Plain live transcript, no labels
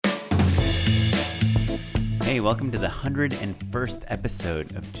Hey, welcome to the 101st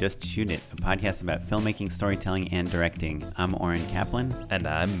episode of Just Shoot It, a podcast about filmmaking, storytelling, and directing. I'm Oren Kaplan. And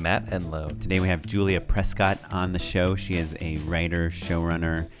I'm Matt Enlow. Today we have Julia Prescott on the show. She is a writer,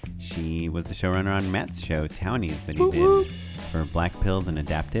 showrunner. She was the showrunner on Matt's show, Townies, that he did for Black Pills and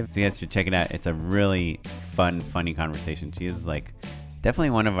Adaptive. So you guys should check it out. It's a really fun, funny conversation. She is definitely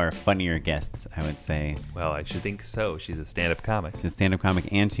one of our funnier guests, I would say. Well, I should think so. She's a stand-up comic. She's a stand-up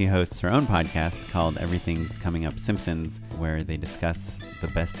comic, and she hosts her own podcast called Everything's Coming Up Simpsons, where they discuss the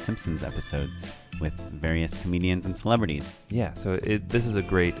best Simpsons episodes with various comedians and celebrities. Yeah, so this is a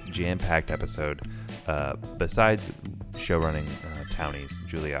great jam-packed episode. Besides showrunning Townies,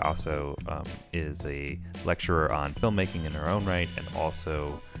 Julia also is a lecturer on filmmaking in her own right, and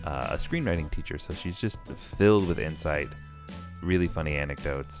also a screenwriting teacher. So she's just filled with insight. Really funny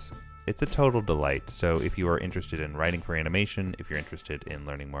anecdotes. It's a total delight. So if you are interested in writing for animation, if you're interested in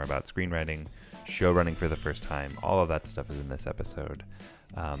learning more about screenwriting, show running for the first time, all of that stuff is in this episode.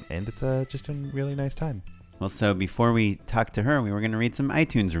 And it's just a really nice time. Well, so before we talk to her, we were going to read some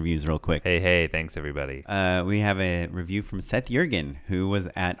iTunes reviews real quick. Hey, thanks everybody. We have a review from Seth Yergin, who was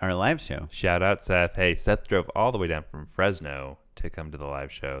at our live show. Shout out Seth. Hey, Seth drove all the way down from Fresno to come to the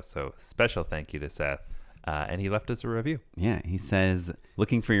live show. So special thank you to Seth. And he left us a review. Yeah, he says,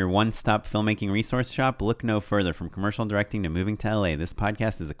 looking for your one-stop filmmaking resource shop? Look no further. From commercial directing to moving to LA, this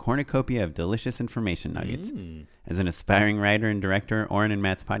podcast is a cornucopia of delicious information nuggets. As an aspiring writer and director, Oren and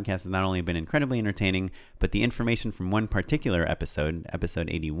Matt's podcast has not only been incredibly entertaining, but the information from one particular episode, episode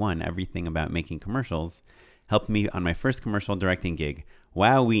 81, Everything About Making Commercials, helped me on my first commercial directing gig.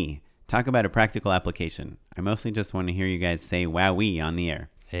 Wowee. Talk about a practical application. I mostly just want to hear you guys say wowee on the air.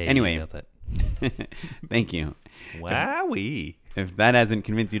 Hey, anyway, you nailed it. Thank you. Wowee. If that hasn't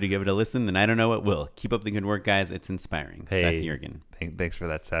convinced you to give it a listen, then I don't know what will. Keep up the good work, guys. It's inspiring. Hey, Seth Yergin. Thanks for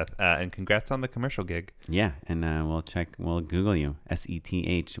that, Seth. And congrats on the commercial gig. Yeah, and we'll Google you.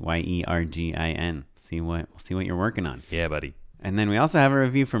 SETHYERGIN. We'll see what you're working on. Yeah, buddy. And then we also have a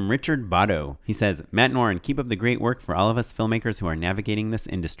review from Richard Botto. He says, Matt and Oren, keep up the great work for all of us filmmakers who are navigating this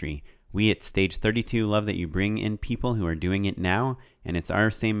industry. We at Stage 32 love that you bring in people who are doing it now, and it's our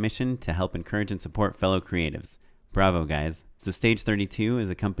same mission to help encourage and support fellow creatives. Bravo, guys. So Stage 32 is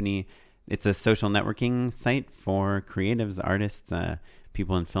a company, it's a social networking site for creatives, artists,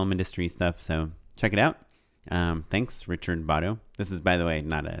 people in film industry stuff, so check it out. Thanks, Richard Botto. This is, by the way,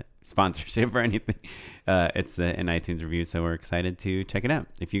 not a sponsorship or anything. It's an iTunes review, so we're excited to check it out.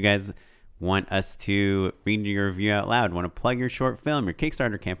 If you guys want us to read your review out loud, want to plug your short film, your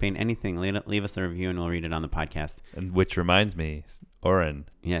Kickstarter campaign, anything, leave us a review and we'll read it on the podcast. And which reminds me, Oren.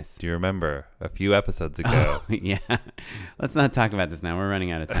 Yes. Do you remember a few episodes ago? Oh, yeah. Let's not talk about this now. We're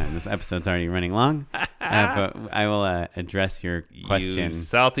running out of time. This episode's already running long. But I will address your question. You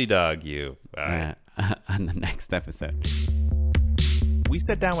salty dog, you. All right. On the next episode. We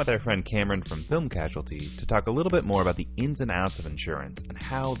sat down with our friend Cameron from Film Casualty to talk a little bit more about the ins and outs of insurance and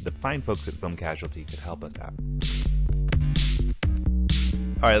how the fine folks at Film Casualty could help us out.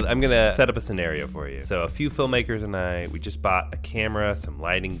 All right, I'm going to set up a scenario for you. So a few filmmakers and I, we just bought a camera, some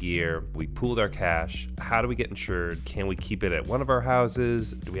lighting gear. We pooled our cash. How do we get insured? Can we keep it at one of our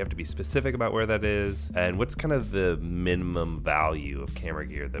houses? Do we have to be specific about where that is? And what's kind of the minimum value of camera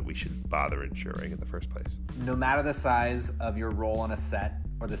gear that we should bother insuring in the first place? No matter the size of your role on a set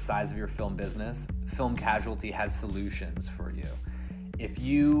or the size of your film business, Film Casualty has solutions for you. If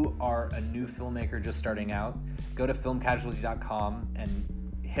you are a new filmmaker just starting out, go to filmcasualty.com and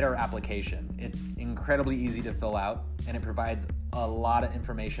hit our application. It's incredibly easy to fill out, and it provides a lot of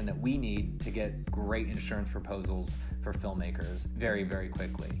information that we need to get great insurance proposals for filmmakers very, very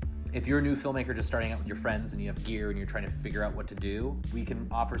quickly. If you're a new filmmaker just starting out with your friends and you have gear and you're trying to figure out what to do, we can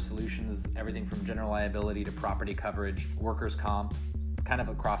offer solutions, everything from general liability to property coverage, workers' comp, kind of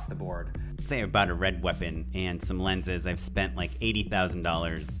across the board. Say I bought a red weapon and some lenses. I've spent like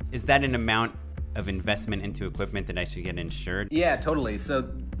 $80,000. Is that an amount of investment into equipment that I should get insured? Yeah, totally. So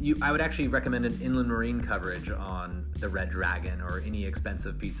I would actually recommend an inland marine coverage on the Red Dragon or any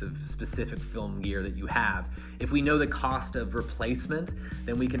expensive piece of specific film gear that you have. If we know the cost of replacement,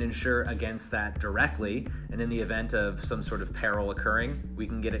 then we can insure against that directly, and in the event of some sort of peril occurring, we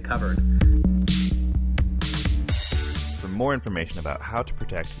can get it covered. For more information about how to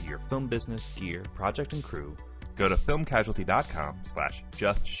protect your film business, gear, project, and crew, go to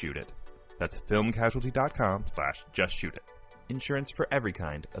filmcasualty.com/justshootIt. That's filmcasualty.com/justshootIt. Insurance for every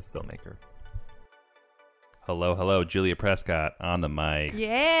kind of filmmaker. Hello, Julia Prescott on the mic.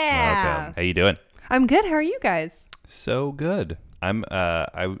 Yeah. Welcome. How you doing? I'm good. How are you guys? So good. I'm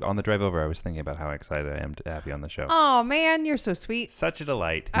on the drive over, I was thinking about how excited I am to have you on the show. Oh man, you're so sweet. Such a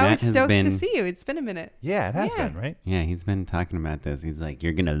delight. I was Matt has stoked to been- see you. It's been a minute. Yeah, it has Yeah. been, right? Yeah, he's been talking about this. He's like,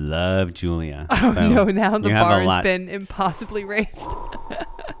 you're gonna love Julia. Oh So no, now the you have a bar has lot- been impossibly raised.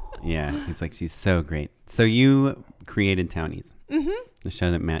 Yeah, he's like, she's so great. So you created Townies, Mm-hmm. the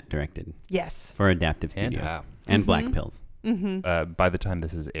show that Matt directed Yes. for Adaptive And Studios how. and Black Pills. Mm-hmm. By the time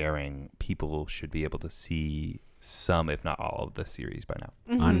this is airing, people should be able to see some, if not all, of the series by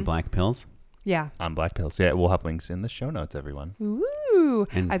now. On Black Pills. Yeah. On Black Pills. Yeah, we'll have links in the show notes, everyone. Ooh.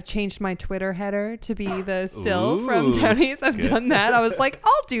 And- I've changed my Twitter header to be the still from Ooh, Townies. I've good. done that. I was like,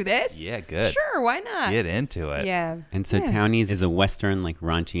 I'll do this. Yeah, good. Sure, why not? Get into it. Yeah. And so Yeah. Townies is a Western, like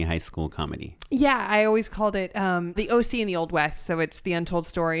raunchy high school comedy. Yeah, I always called it the OC in the Old West. So it's the untold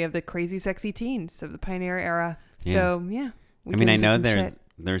story of the crazy, sexy teens of the pioneer era. Yeah. So, yeah. we I mean, get I into know some there's shit.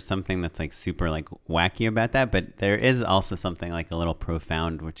 there's something that's like super like wacky about that, but there is also something like a little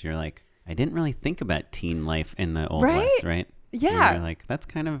profound, which you're like, I didn't really think about teen life in the Old Right? West, right? Yeah. You're like, that's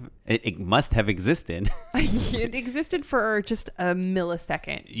kind of, it must have existed. It existed for just a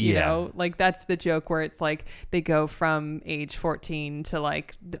millisecond, you Yeah. know? Like, that's the joke where it's like they go from age 14 to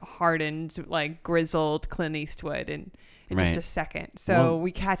like hardened, like grizzled Clint Eastwood in just Right. a second. So Well-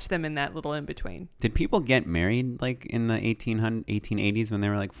 we catch them in that little in between. Did people get married like in the 1880s when they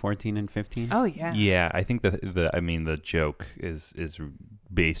were like 14 and 15? Oh, yeah. Yeah, I think the joke is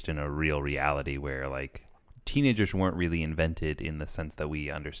based in a real reality where like teenagers weren't really invented in the sense that we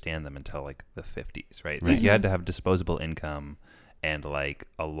understand them until like the 50s, right? Like you had to have disposable income and like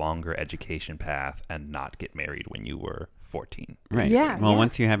a longer education path and not get married when you were 14. Right. Yeah, Well, yeah.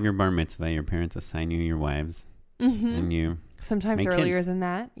 once you have your bar mitzvah, your parents assign you your wives, and you, Sometimes Make earlier kids. than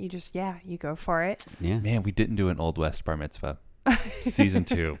that. You just, you go for it. yeah. Man, we didn't do an Old West bar mitzvah. Season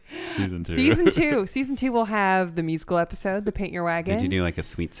 2. Season 2. Season two will have the musical episode, The Paint Your Wagon. Did you do like a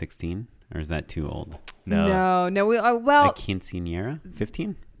Sweet 16, or is that too old? No. We, well, Like quinceañera,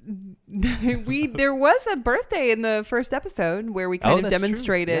 15? there was a birthday in the first episode where we kind of that's true.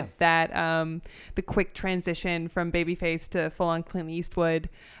 demonstrated Yeah. that the quick transition from babyface to full on Clint Eastwood.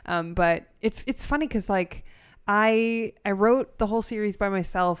 But it's funny because like I wrote the whole series by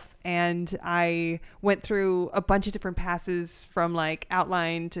myself, and I went through a bunch of different passes from like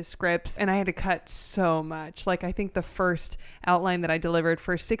outline to scripts, and I had to cut so much. Like I think the first outline that I delivered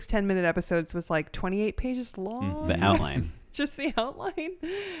for 6 10-minute episodes was like 28 pages long. The outline. Just the outline.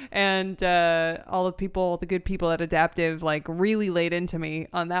 And all the good people at Adaptive like really laid into me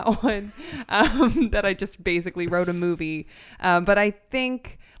on that one, that I just basically wrote a movie. But I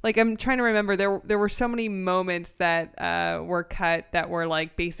think like I'm trying to remember, there were so many moments that were cut that were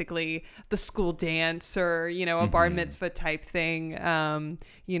like basically the school dance or, you know, a bar mitzvah type thing.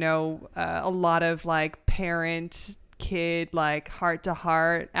 You know, a lot of like parent kid like heart to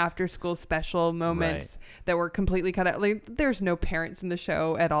heart after school special moments that were completely cut out. Like there's no parents in the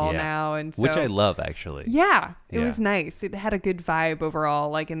show at all now, and so which I love actually. it was nice. It had a good vibe overall,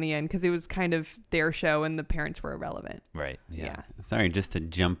 like in the end, because it was kind of their show and the parents were irrelevant. Right. Yeah. Sorry, just to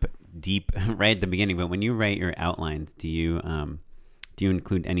jump deep right at the beginning, but when you write your outlines, do you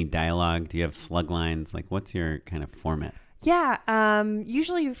include any dialogue? Do you have slug lines? Like, what's your kind of format? Yeah,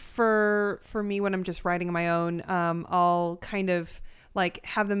 usually for me when I'm just writing my own, I'll kind of like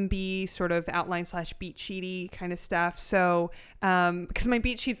have them be sort of outline / beat sheety kind of stuff. So because my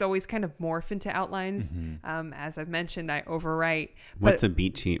beat sheets always kind of morph into outlines. As I've mentioned, I overwrite. What's a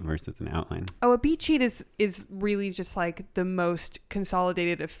beat sheet versus an outline? Oh, a beat sheet is really just like the most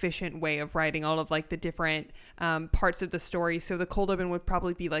consolidated, efficient way of writing all of like the different parts of the story. So the cold open would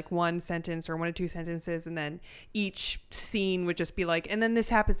probably be like one sentence or 1 or 2 sentences, and then each scene would just be like, and then this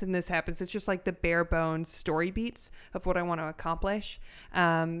happens and this happens. It's just like the bare bones story beats of what I want to accomplish.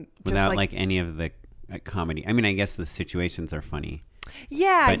 Without like any of the comedy. I mean, I guess the situations are funny,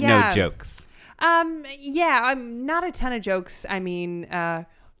 Yeah, but yeah. no jokes. I'm not a ton of jokes. I mean,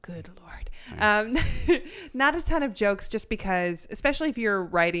 good Lord. Not a ton of jokes, just because, especially if you're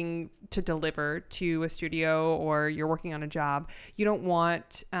writing to deliver to a studio or you're working on a job, you don't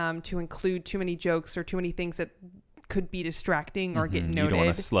want to include too many jokes or too many things that could be distracting or get noted. You don't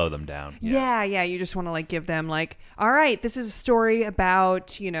want to slow them down. Yeah. You just want to like give them like, all right, this is a story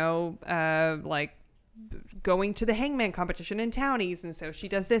about, you know, like going to the hangman competition in Townies, and so she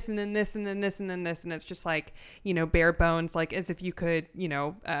does this and then this and then this and then this, and it's just like, you know, bare bones, like as if you could, you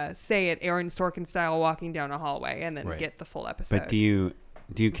know, say it Aaron Sorkin style walking down a hallway and then get the full episode. But do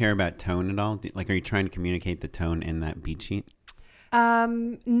you care about tone at all? Like, are you trying to communicate the tone in that beat sheet?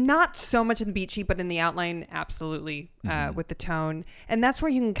 Not so much in the beat sheet, but in the outline, absolutely, with the tone. And that's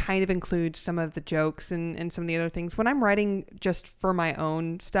where you can kind of include some of the jokes and some of the other things. When I'm writing just for my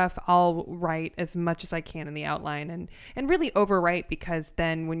own stuff, I'll write as much as I can in the outline and really overwrite, because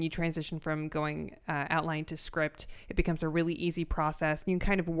then when you transition from going outline to script, it becomes a really easy process. You can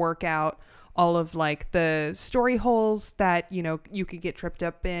kind of work out all of like the story holes that, you could get tripped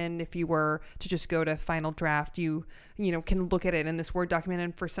up in if you were to just go to final draft. You can look at it in this Word document,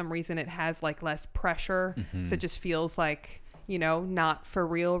 and for some reason it has like less pressure. So it just feels like, not for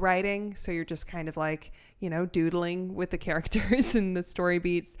real writing. So you're just kind of like, doodling with the characters and the story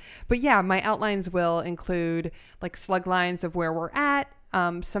beats. But yeah, my outlines will include like slug lines of where we're at.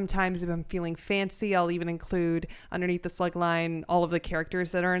 Sometimes if I'm feeling fancy, I'll even include underneath the slug line all of the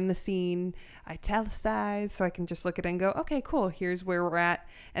characters that are in the scene, italicized, so I can just look at it and go, okay, cool, here's where we're at.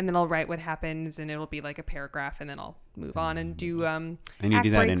 And then I'll write what happens, and it'll be like a paragraph, and then I'll move on and do And you act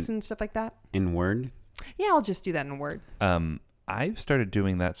do that breaks and stuff like that. in Word? Yeah, I'll just do that in Word. I've started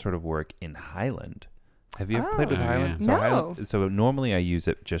doing that sort of work in Highland. Have you ever played with Oh, Highland? yeah. No. So normally I use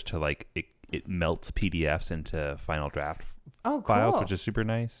it just to like it melts PDFs into Final Draft files, cool. which is super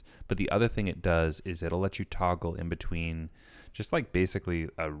nice. But the other thing it does is it'll let you toggle in between just like basically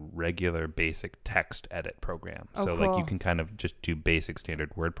a regular basic text edit program. So like you can kind of just do basic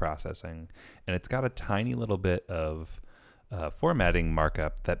standard word processing, and it's got a tiny little bit of formatting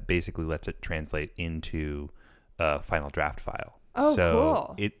markup that basically lets it translate into a Final Draft file. Oh, so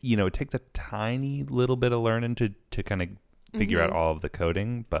cool. it takes a tiny little bit of learning to kind of figure out all of the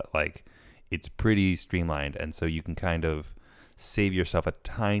coding, but like it's pretty streamlined, and so you can kind of save yourself a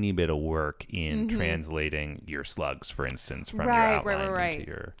tiny bit of work in translating your slugs, for instance, from your outline into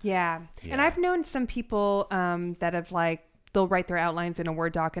your... Yeah. And I've known some people that have like, they'll write their outlines in a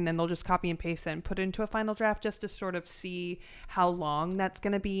Word doc, and then they'll just copy and paste it and put it into a Final Draft just to sort of see how long that's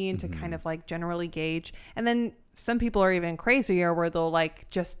going to be and to kind of like generally gauge. And then some people are even crazier where they'll like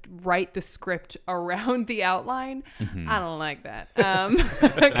just write the script around the outline. I don't like that.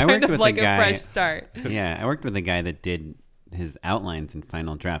 I worked with like a guy, a fresh start. Yeah, I worked with a guy that did his outlines in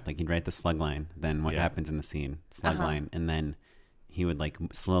Final Draft. Like he'd write the slug line, then what happens in the scene, slug line, and then he would like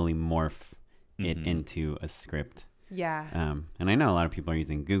slowly morph it into a script. Yeah. And I know a lot of people are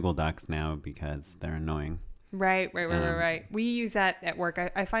using Google Docs now because they're annoying. Right. We use that at work.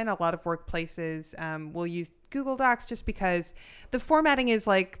 I find a lot of workplaces will use Google Docs just because the formatting is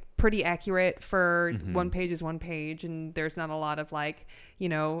like pretty accurate for one page is one page, and there's not a lot of like,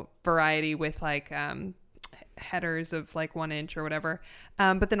 variety with like headers of like 1 inch or whatever.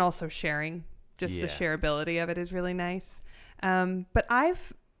 But then also sharing, just the shareability of it is really nice. But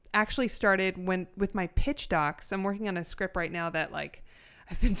I've actually started with my pitch docs. I'm working on a script right now that like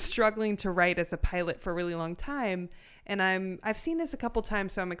I've been struggling to write as a pilot for a really long time. And I've seen this a couple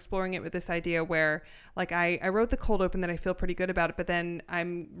times, so I'm exploring it with this idea where like I wrote the cold open that I feel pretty good about it, but then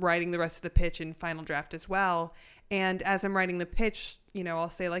I'm writing the rest of the pitch in Final Draft as well. And as I'm writing the pitch, I'll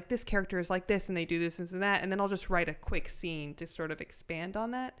say like this character is like this and they do this and that, and then I'll just write a quick scene to sort of expand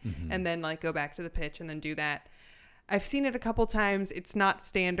on that, and then like go back to the pitch and then do that. I've seen it a couple times. It's not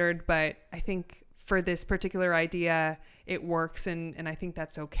standard, but I think for this particular idea, it works, and I think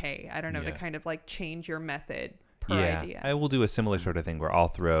that's okay. I don't know, to kind of like change your method per idea. I will do a similar sort of thing where I'll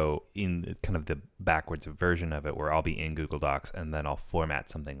throw in kind of the backwards version of it where I'll be in Google Docs and then I'll format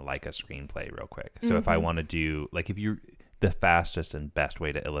something like a screenplay real quick. So if I want to do, like if you're the fastest and best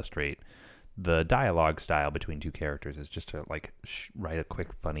way to illustrate the dialogue style between two characters is just to like write a quick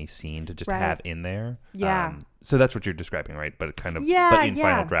funny scene to just have in there. Yeah. So that's what you're describing, right? But it kind of but in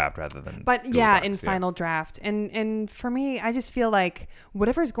Final Draft rather than Google Docs, in Final Draft. And for me, I just feel like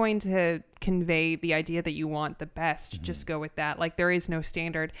whatever's going to convey the idea that you want the best, just go with that. Like there is no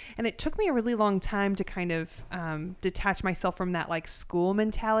standard. And it took me a really long time to kind of detach myself from that like school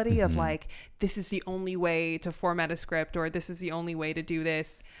mentality of like, this is the only way to format a script, or this is the only way to do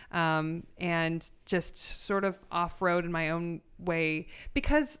this. And just sort of off-road in my own way,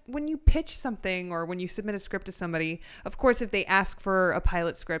 because when you pitch something or when you submit a script to somebody, of course, if they ask for a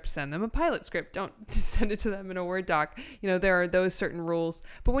pilot script, send them a pilot script. Don't send it to them in a Word doc. There are those certain rules,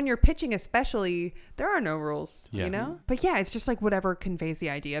 but when you're pitching especially, there are no rules, but yeah, it's just like whatever conveys the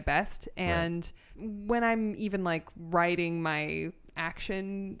idea best. And when I'm even like writing my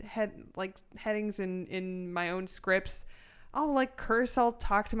action headings in my own scripts, I'll like curse, I'll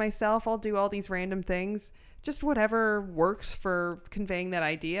talk to myself, I'll do all these random things, just whatever works for conveying that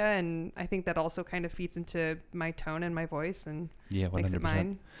idea. And I think that also kind of feeds into my tone and my voice and makes it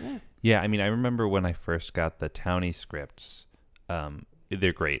mine. Yeah, I mean, I remember when I first got the Townies scripts,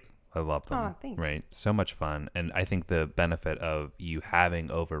 they're great. I love them. Aw, thanks. Right. So much fun. And I think the benefit of you having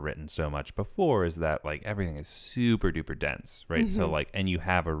overwritten so much before is that like everything is super duper dense, right? So like, and you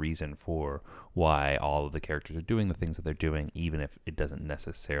have a reason for why all of the characters are doing the things that they're doing, even if it doesn't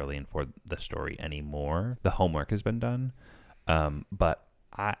necessarily inform the story anymore. The homework has been done. But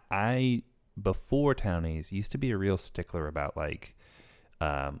I before Townies used to be a real stickler about like,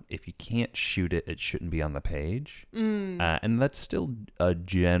 if you can't shoot it, it shouldn't be on the page. And that's still a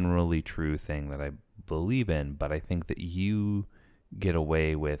generally true thing that I believe in, but I think that you get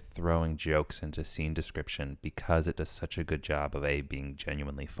away with throwing jokes into scene description because it does such a good job of being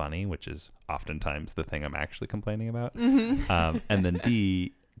genuinely funny, which is oftentimes the thing I'm actually complaining about. And then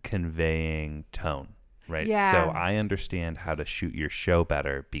B, conveying tone, right? Yeah. So I understand how to shoot your show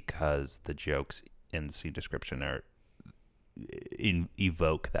better because the jokes in the scene description are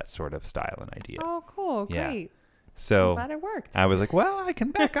evoke that sort of style and idea. Oh, cool. Yeah. Great. So I'm glad it worked. I was like, well, I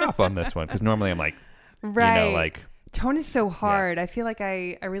can back off on this one because normally I'm like, Right. you know, like Tone is so hard. I feel like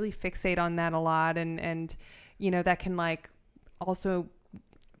I really fixate on that a lot, and you know, that can like also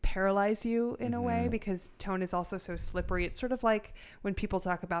paralyze you in a way because tone is also so slippery. It's sort of like when people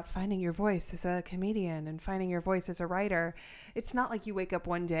talk about finding your voice as a comedian and finding your voice as a writer. It's not like you wake up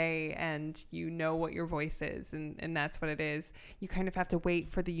one day and you know what your voice is and that's what it is. You kind of have to wait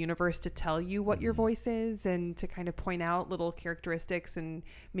for the universe to tell you what your voice is and to kind of point out little characteristics and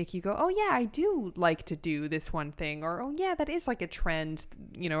make you go, oh yeah, I do like to do this one thing, or oh yeah, that is like a trend,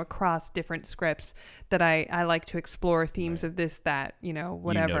 you know, across different scripts that I like to explore themes of this, that, you know,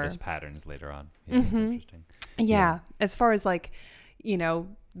 whatever. You notice patterns later on. Yeah, that's interesting. Yeah. As far as like, you know,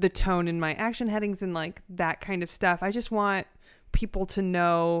 the tone in my action headings and like that kind of stuff, I just want people to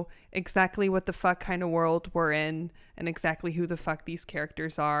know exactly what the fuck kind of world we're in and exactly who the fuck these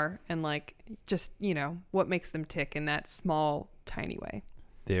characters are and like just, you know, what makes them tick in that small, tiny way.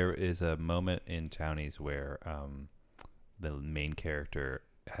 There is a moment in Townies where the main character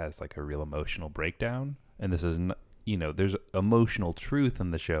has like a real emotional breakdown, and this is you know, there's emotional truth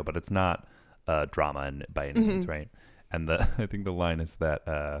in the show, but it's not drama by any means, right? And I think the line is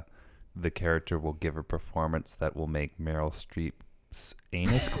that the character will give a performance that will make Meryl Streep's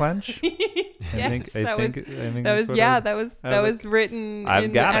anus clench. That was written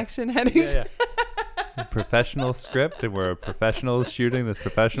in the action headings. Yeah. It's a professional script, and we're professionals shooting this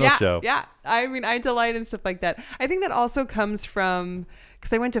professional show. Yeah, I mean, I delight in stuff like that. I think that also comes from,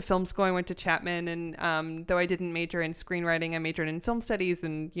 because I went to film school, I went to Chapman, and though I didn't major in screenwriting, I majored in film studies,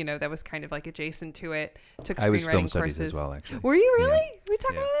 and you know that was kind of like adjacent to it. Took screenwriting I was film courses studies as well, actually. Were you really? Yeah. We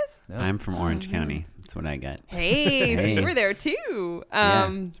talking about this? No. I'm from Orange County. That's what I got. Hey, so you were there too. Yeah,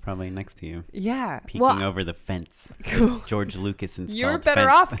 it's probably next to you. Yeah, Peeking over the fence. Cool. George Lucas installed You're better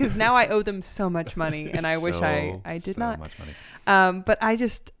fence. off because now I owe them so much money, and I wish I did not. Much money. But I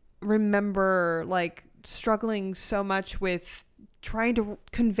just remember like struggling so much with trying to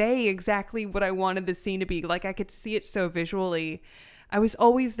convey exactly what I wanted the scene to be. Like I could see it so visually. I was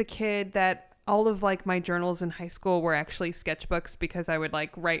always the kid that all of like my journals in high school were actually sketchbooks because I would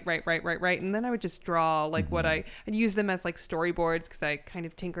like write. And then I would just draw like what I'd use them as like storyboards because I kind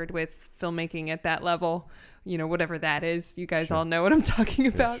of tinkered with filmmaking at that level, you know, whatever that is. You guys all know what I'm talking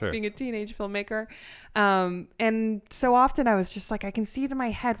about, being a teenage filmmaker. And so often I was just like, I can see it in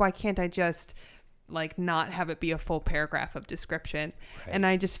my head. Why can't I just like not have it be a full paragraph of description? Right. And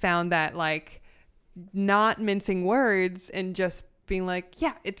I just found that like not mincing words and just being like,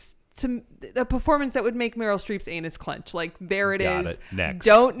 yeah, it's a performance that would make Meryl Streep's anus clench. Like there it is. Next.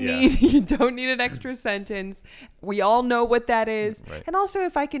 You don't need an extra sentence. We all know what that is. Right. And also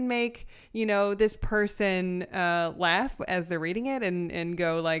if I can make, you know, this person laugh as they're reading it and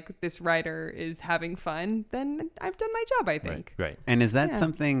go like, this writer is having fun, then I've done my job, I think. Right. And is that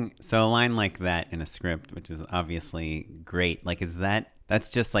something, so a line like that in a script, which is obviously great, like that's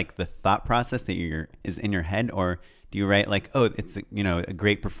just like the thought process that is in your head, or do you write like, oh, it's you know, a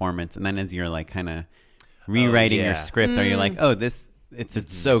great performance, and then as you're like kind of rewriting your script, are you like, oh, this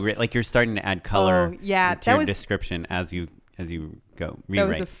it's so great, like you're starting to add color to your description as you go rewrite. That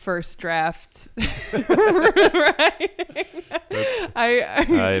was a first draft.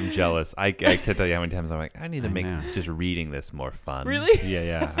 I am jealous. I can't tell you how many times I'm like, I need to make just reading this more fun. Really?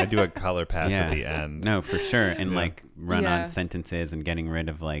 Yeah. I do a color pass at the end. No, for sure. And like run on sentences and getting rid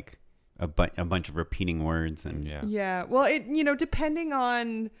of like a bunch of repeating words and well, it, you know, depending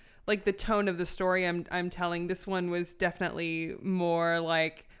on like the tone of the story I'm telling, this one was definitely more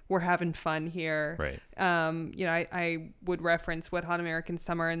like we're having fun here. Right. You know, I would reference Wet Hot American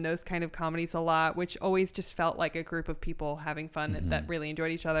Summer and those kind of comedies a lot, which always just felt like a group of people having fun that really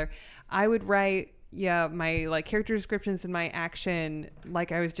enjoyed each other. I would write my like character descriptions and my action,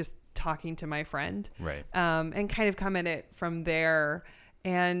 like I was just talking to my friend, Right. And kind of come at it from there.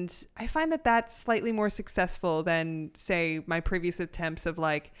 And I find that that's slightly more successful than, say, my previous attempts of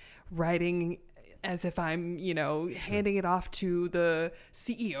like writing as if I'm, handing it off to the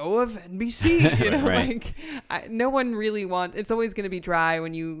CEO of NBC. Right. No one really wants. It's always going to be dry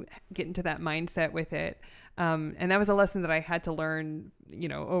when you get into that mindset with it. And that was a lesson that I had to learn,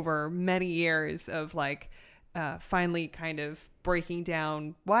 over many years of like finally kind of breaking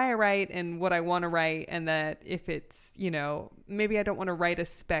down why I write and what I want to write, and that if it's, maybe I don't want to write a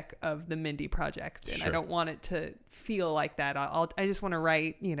spec of the Mindy project, and I don't want it to feel like that. I just want to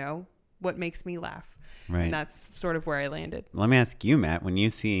write, what makes me laugh. Right. And that's sort of where I landed. Let me ask you, Matt, when you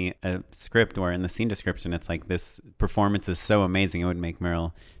see a script or in the scene description, it's like this performance is so amazing, it would make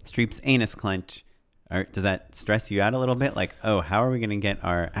Meryl Streep's anus clench. Does that stress you out a little bit? Like, oh, how are we going to get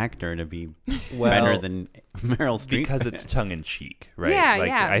our actor to be better than Meryl Streep? Because it's tongue in cheek, right? Yeah, like,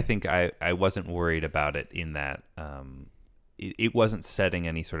 yeah. I think I wasn't worried about it in that it wasn't setting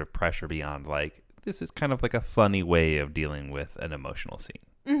any sort of pressure beyond like, this is kind of like a funny way of dealing with an emotional scene.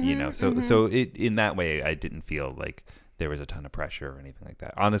 So it in that way I didn't feel like there was a ton of pressure or anything like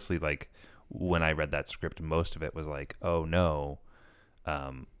that. Honestly, like when I read that script, most of it was like, oh no,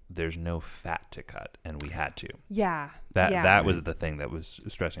 there's no fat to cut, and we had to. That was the thing that was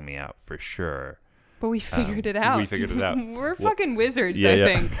stressing me out for sure. But we figured it out. We're fucking wizards, I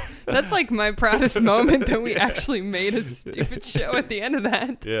think. That's like my proudest moment, that we actually made a stupid show at the end of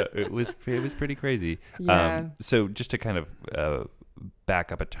that. Yeah, it was pretty crazy. Yeah. So just to kind of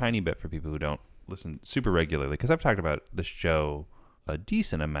back up a tiny bit for people who don't listen super regularly, because I've talked about the show a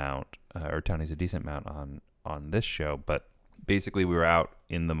decent amount, or Townies a decent amount on this show, but basically we were out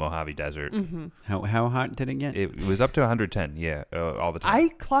in the Mojave Desert. Mm-hmm. How hot did it get? It was up to 110, all the time. I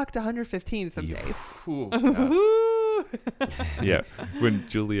clocked 115 some days. Yeah, when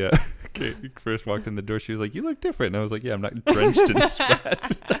Julia first walked in the door, she was like, "You look different," and I was like, "Yeah, I'm not drenched in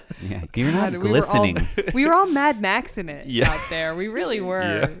sweat." Yeah, you're not glistening. We were all Mad Max in it Yeah. out there. We really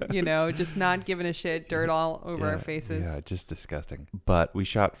were, just not giving a shit, dirt all over our faces. Yeah, just disgusting. But we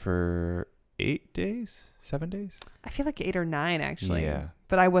shot for 8 days, 7 days. I feel like 8 or 9 actually. Yeah.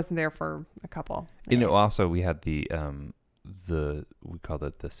 But I wasn't there for a couple. Also we had we called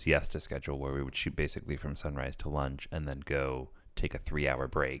it the siesta schedule, where we would shoot basically from sunrise to lunch and then go take a 3-hour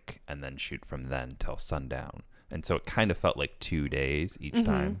break and then shoot from then till sundown. And so it kind of felt like 2 days each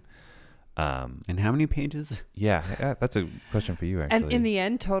time. And how many pages? Yeah, that's a question for you, actually. And in the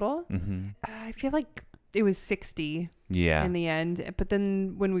end, total, mm-hmm. I feel like it was 60 Yeah. in the end. But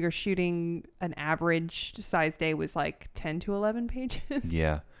then when we were shooting, an average size day was like 10 to 11 pages.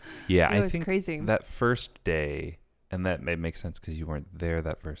 Yeah. It was think crazy. That first day, and that may make sense because you weren't there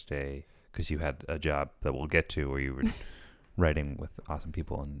that first day, because you had a job that we'll get to where you were writing with awesome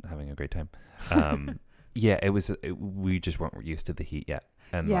people and having a great time. We just weren't used to the heat yet.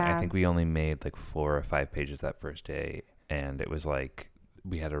 And I think we only made like 4 or 5 pages that first day. And it was like,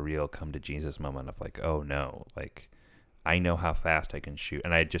 we had a real come to Jesus moment of like, oh no, like I know how fast I can shoot.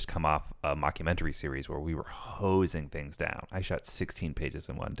 And I had just come off a mockumentary series where we were hosing things down. I shot 16 pages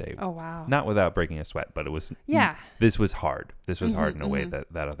in one day. Oh, wow. Not without breaking a sweat, but it was, this was hard. This was hard in a way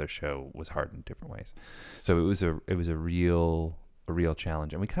that other show was hard in different ways. So it was a real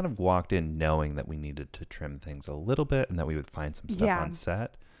challenge. And we kind of walked in knowing that we needed to trim things a little bit and that we would find some stuff on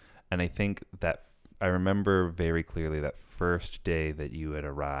set. And I think that I remember very clearly that first day that you had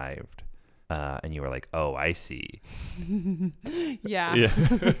arrived, and you were like, "Oh, I see." Yeah.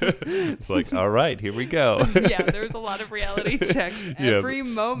 It's like, all right, here we go. There was a lot of reality checks every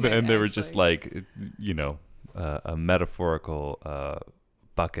moment. And there were just like, a metaphorical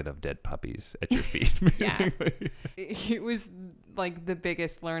bucket of dead puppies at your feet, basically. It was like the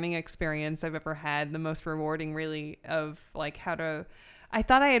biggest learning experience I've ever had, the most rewarding really, of like how to... I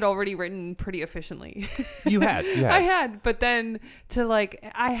thought I had already written pretty efficiently. You had. I had, but then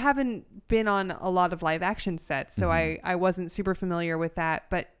I haven't been on a lot of live action sets, so I wasn't super familiar with that.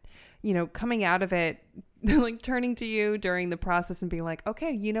 But, coming out of it, like turning to you during the process and being like,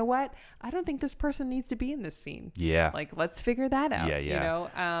 okay, you know what? I don't think this person needs to be in this scene. Yeah. Like, let's figure that out, Yeah.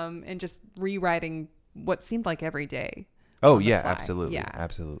 and just rewriting what seemed like every day. Oh, yeah, absolutely. Yeah.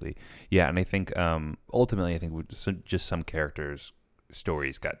 Absolutely. Yeah. And I think, ultimately, just some characters'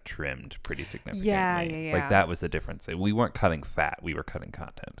 stories got trimmed pretty significantly. Yeah. Like that was the difference. We weren't cutting fat, we were cutting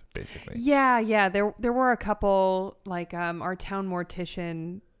content, basically. Yeah. There were a couple, like our town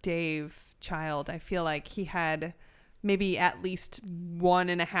mortician, Dave Child. I feel like he had maybe at least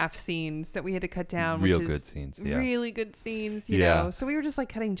 1.5 scenes that we had to cut down. Real which is good scenes. Yeah. Really good scenes, you Yeah. know. So we were just like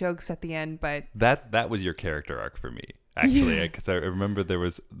cutting jokes at the end, but That was your character arc for me, actually, because I remember there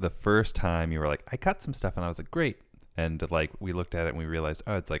was the first time you were like, I cut some stuff, and I was like, great. And like we looked at it and we realized,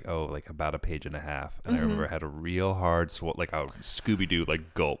 it's like about a page and a half. And I remember I had a real hard like a Scooby-Doo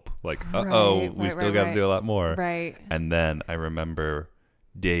like gulp, like we still got to do a lot more. Right. And then I remember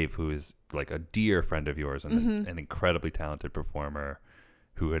Dave, who is like a dear friend of yours and an incredibly talented performer,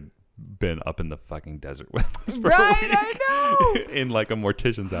 who had been up in the fucking desert with us for a week, I know. in like a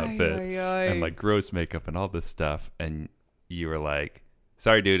mortician's outfit Ay. and like gross makeup and all this stuff, and you were like,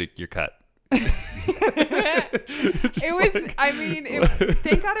 sorry dude, you're cut. It was like, I mean,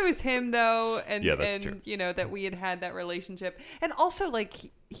 thank God it was him though, and that's true. you know, that we had that relationship, and also like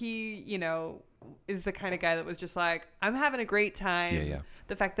he you know, is the kind of guy that was just like, I'm having a great time. Yeah.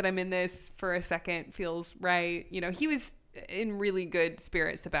 The fact that I'm in this for a second feels right. You know, he was in really good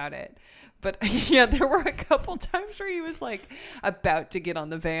spirits about it. But yeah, there were a couple times where he was like about to get on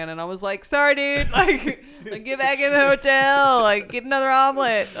the van, and I was like, sorry, dude, like get back in the hotel, like get another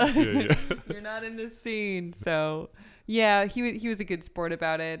omelet. You're not in this scene. So yeah, he was a good sport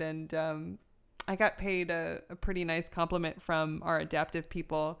about it. And I got paid a pretty nice compliment from our adaptive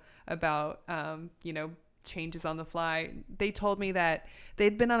people about, you know, changes on the fly. They told me that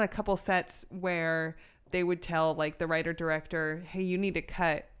they'd been on a couple sets where they would tell like the writer director, hey, you need to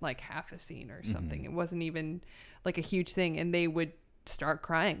cut like half a scene or something. It wasn't even like a huge thing. And they would start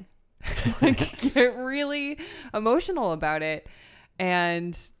crying, like get really emotional about it.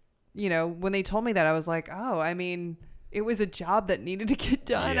 And, you know, when they told me that, I was like, oh, I mean, it was a job that needed to get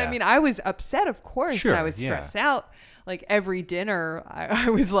done. Yeah. I mean, I was upset, of course. Sure, and I was stressed out. Like every dinner, I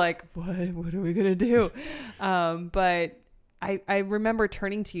was like, what are we going to do? But I remember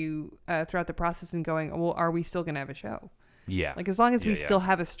turning to you throughout the process and going, well, are we still going to have a show? Yeah. Like as long as we still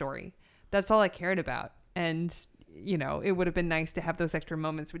have a story, that's all I cared about. And, you know, it would have been nice to have those extra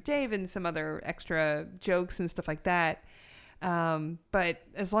moments with Dave and some other extra jokes and stuff like that. But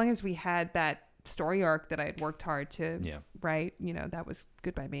as long as we had that story arc that I had worked hard to write, you know, that was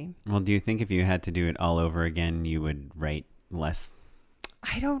good by me. Well, do you think if you had to do it all over again, you would write less?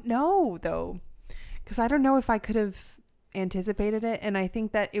 I don't know, though, because I don't know if I could have anticipated it, and I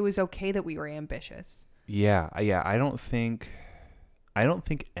think that it was okay that we were ambitious. Yeah. I don't think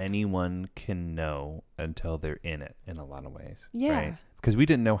anyone can know until they're in it in a lot of ways. Yeah. Right? Because we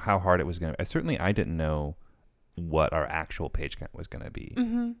didn't know how hard it was going to. I didn't know what our actual page count was going to be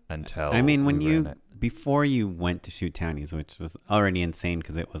until. I mean, when before you went to shoot Townies, which was already insane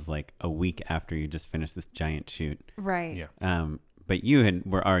because it was like a week after you just finished this giant shoot. Right. Yeah. But you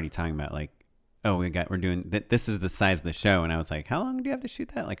were already talking about like, oh, we're doing this is the size of the show, and I was like, how long do you have to shoot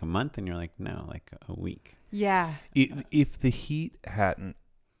that? Like a month? And you're like, no, like a week. Yeah. If the heat hadn't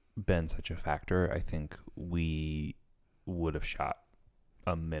been such a factor, I think we would have shot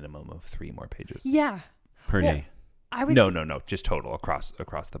a minimum of 3 more pages. Yeah. Per day. I was No, just total across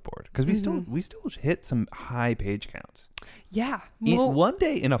the board, because we still hit some high page counts. Yeah. Well, one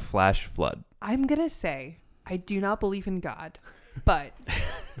day in a flash flood. I'm gonna say I do not believe in God, but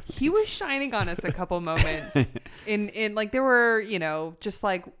he was shining on us a couple moments. In like there were, you know, just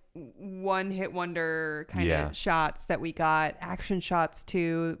like one hit wonder kind of shots that we got, action shots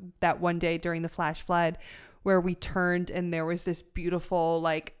too, that one day during the flash flood, where we turned and there was this beautiful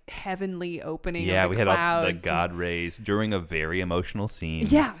like heavenly opening. Yeah, of the we clouds had the God rays during a very emotional scene.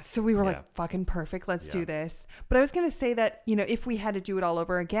 Yeah, so we were like, fucking perfect, let's do this. But I was gonna say that, you know, if we had to do it all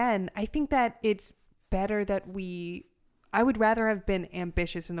over again, I think that it's better that I would rather have been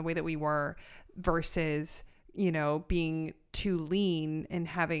ambitious in the way that we were versus, you know, being too lean and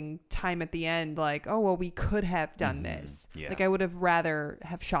having time at the end like, oh, well, we could have done this. Yeah. Like I would have rather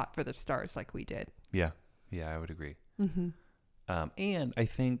have shot for the stars like we did. Yeah, I would agree. And I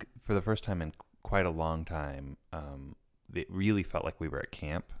think for the first time in quite a long time, it really felt like we were at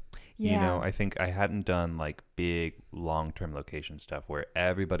camp. Yeah. You know, I think I hadn't done like big long-term location stuff where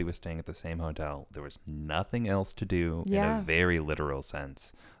everybody was staying at the same hotel. There was nothing else to do in a very literal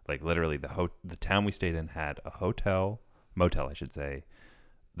sense. Like literally the town we stayed in had a motel, I should say,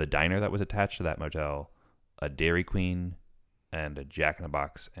 the diner that was attached to that motel, a Dairy Queen, and a Jack in the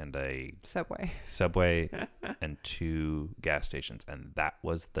Box, and a Subway, and 2 gas stations, and that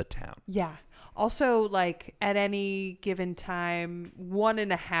was the town. Yeah. Also, like at any given time,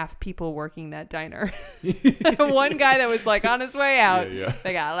 1.5 people working that diner. One guy that was like on his way out.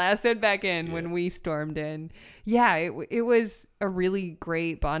 They got lasted back in when we stormed in. Yeah, it was a really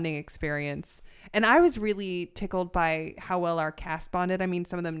great bonding experience. And I was really tickled by how well our cast bonded. I mean,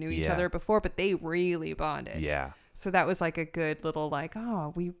 some of them knew each other before, but they really bonded. Yeah. So that was like a good little like,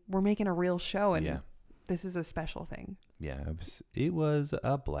 oh, we're making a real show and Yeah. this is a special thing. Yeah, it was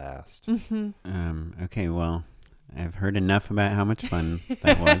a blast. Okay, well, I've heard enough about how much fun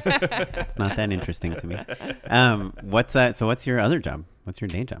that was. It's not that interesting to me. So what's your other job? What's your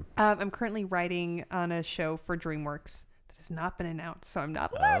day job? I'm currently writing on a show for DreamWorks that has not been announced, so I'm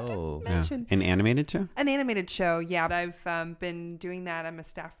not allowed to mention. An animated show? An animated show, yeah. I've been doing that. I'm a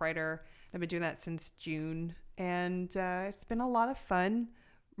staff writer. I've been doing that since June, and it's been a lot of fun.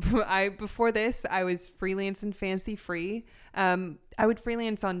 Before this, I was freelance and fancy free. I would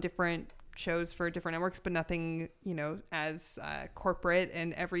freelance on different shows for different networks, but nothing, as corporate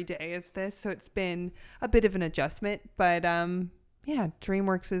and everyday as this. So it's been a bit of an adjustment, but yeah,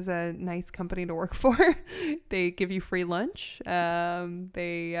 DreamWorks is a nice company to work for. They give you free lunch.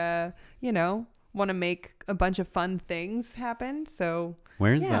 They, want to make a bunch of fun things happen. So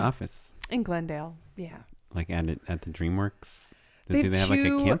where's the office? In Glendale. Yeah. Like at the DreamWorks? Do they have like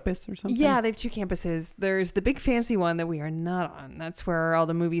a campus or something? Yeah, they have 2 campuses. There's the big fancy one that we are not on. That's where all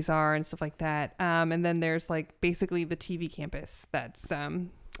the movies are and stuff like that. And then there's like basically the TV campus that's a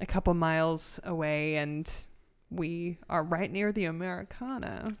couple miles away, and we are right near the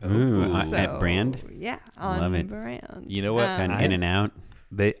Americana. Ooh, at Brand? Yeah, on Love it. Brand. You know what? Kind of in and out.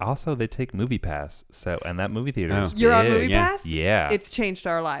 They take Movie Pass, and that movie theater is You're on big. Movie Pass? Yeah. It's changed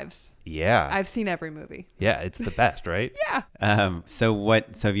our lives. Yeah. I've seen every movie. Yeah, it's the best, right? Yeah. So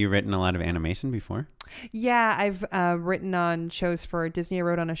have you written a lot of animation before? Yeah, I've written on shows for Disney. I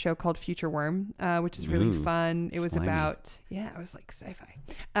wrote on a show called Future Worm, which is really fun. It was slimy. it was like sci-fi.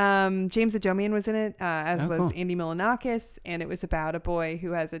 James Adomian was in it, as was cool. Andy Milonakis, and it was about a boy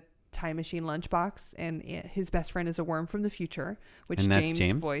who has a time machine lunchbox, and his best friend is a worm from the future, which And that's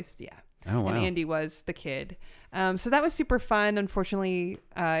James voiced. Yeah. Oh, wow. And Andy was the kid. So that was super fun. Unfortunately,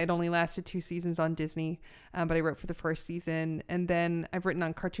 it only lasted 2 seasons on Disney, but I wrote for the first season. And then I've written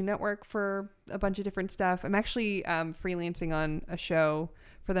on Cartoon Network for a bunch of different stuff. I'm actually freelancing on a show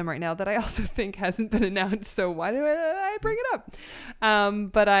for them right now that I also think hasn't been announced. So why do I bring it up?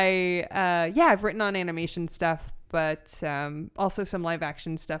 But I've written on animation stuff, but also some live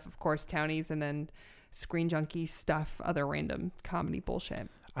action stuff, of course, Townies, and then Screen Junkie stuff, other random comedy bullshit.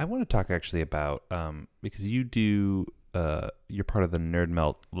 I want to talk actually about, because you do, you're part of the Nerd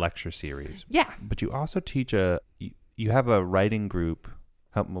Melt lecture series. Yeah. But you also teach you have a writing group,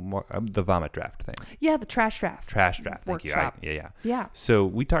 the vomit draft thing. Yeah, the trash draft. Thank workshop. you. Yeah. So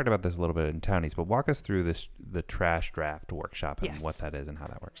we talked about this a little bit in Townies, but walk us through the trash draft workshop and Yes. what that is and how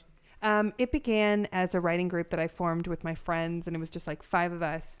that works. It began as a writing group that I formed with my friends, and it was just like 5 of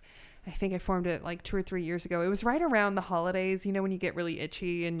us. I think I formed it like 2 or 3 years ago. It was right around the holidays, when you get really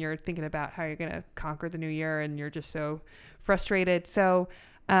itchy and you're thinking about how you're going to conquer the new year and you're just so frustrated. So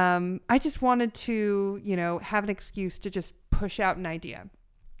I just wanted to, have an excuse to just push out an idea.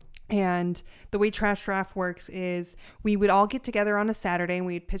 And the way Trash Draft works is we would all get together on a Saturday and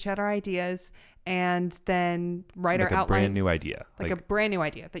we'd pitch out our ideas and then write our outlines. Like a brand new idea. Like a brand new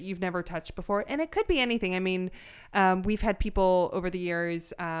idea that you've never touched before. And it could be anything. I mean, we've had people over the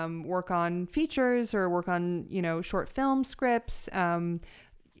years work on features or work on, short film scripts.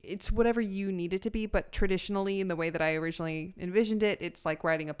 It's whatever you need it to be. But traditionally, in the way that I originally envisioned it, it's like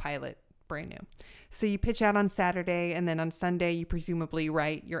writing a pilot, brand new. So you pitch out on Saturday, and then on Sunday, you presumably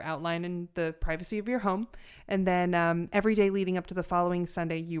write your outline in the privacy of your home. And then every day leading up to the following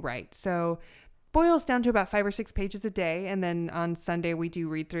Sunday, you write. So boils down to about 5 or 6 pages a day. And then on Sunday, we do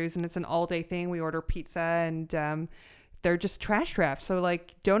read-throughs, and it's an all-day thing. We order pizza, and they're just trash drafts. So,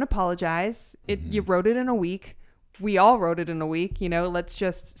 don't apologize. You wrote it in a week. We all wrote it in a week. Let's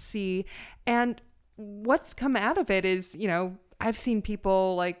just see. And what's come out of it is, I've seen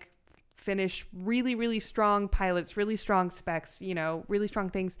people, finish really, really strong pilots, really strong specs, really strong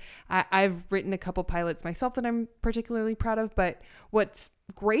things. I've written a couple pilots myself that I'm particularly proud of, but what's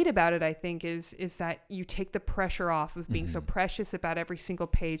great about it, I think, is that you take the pressure off of being so precious about every single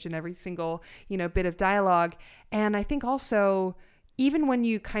page and every single, bit of dialogue. And I think also, even when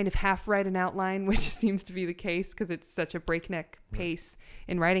you kind of half write an outline, which seems to be the case because it's such a breakneck pace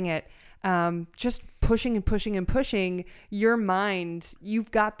in writing it, just pushing and pushing and pushing your mind,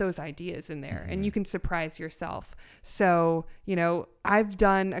 you've got those ideas in there and you can surprise yourself. So, I've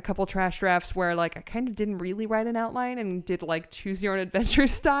done a couple trash drafts where like I kind of didn't really write an outline and did like choose your own adventure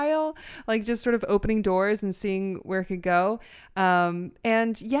style, like just sort of opening doors and seeing where it could go.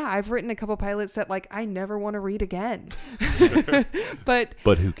 And yeah, I've written a couple pilots that like I never want to read again. but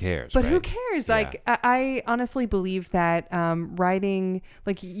who cares? But right? who cares? Yeah. Like I honestly believe that writing,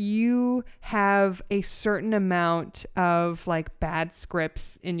 like you have a certain amount of like bad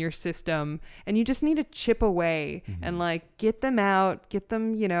scripts in your system, and you just need to chip away and like get them out, get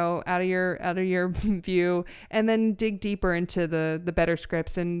them, you know, out of your view, and then dig deeper into the better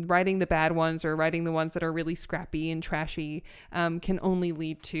scripts. And writing the bad ones or writing the ones that are really scrappy and trashy can only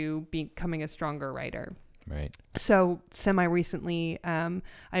lead to becoming a stronger writer. Right. So semi-recently, I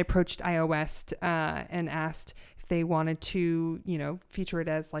approached iOS and asked if they wanted to, you know, feature it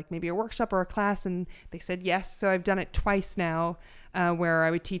as like maybe a workshop or a class, and they said yes. So I've done it twice now, where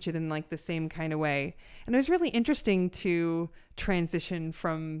I would teach it in like the same kind of way. And it was really interesting to transition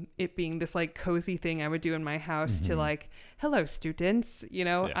from it being this like cozy thing I would do in my house to like, hello students, you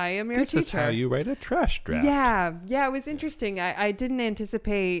know, I am your teacher. This is how you write a trash draft. Yeah, it was interesting. I didn't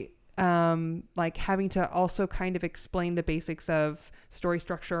anticipate like having to also kind of explain the basics of story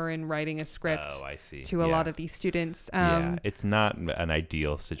structure and writing a script to a lot of these students. Yeah, it's not an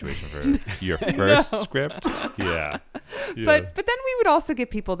ideal situation for your first script. Yeah. But then we would also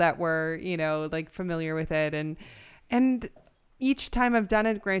get people that were, you know, like familiar with it, and each time I've done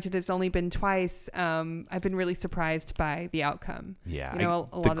it, granted it's only been twice, I've been really surprised by the outcome. Yeah. You know,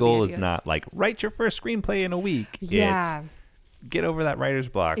 a lot the of goal ideas. is not like write your first screenplay in a week. Yeah. It's get over that writer's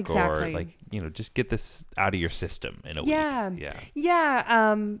block Exactly. or like, you know, just get this out of your system in a week. Yeah.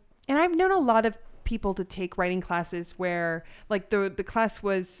 And I've known a lot of people to take writing classes where like the class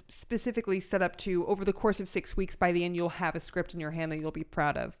was specifically set up to, over the course of 6 weeks, by the end you'll have a script in your hand that you'll be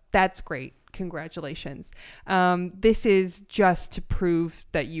proud of. That's great. Congratulations. This is just to prove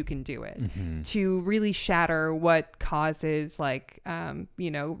that you can do it, to really shatter what causes like,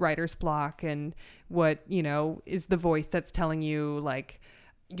 you know, writer's block, and what, you know, is the voice that's telling you like,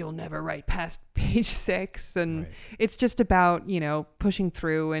 you'll never write past page 6. And it's just about, you know, pushing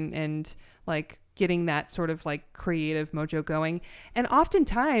through and like getting that sort of like creative mojo going. And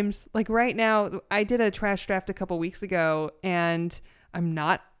oftentimes, like right now, I did a trash draft a couple weeks ago and I'm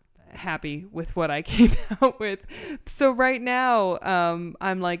not happy with what I came out with. So right now,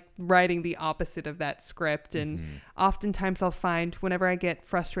 I'm like writing the opposite of that script. And oftentimes I'll find whenever I get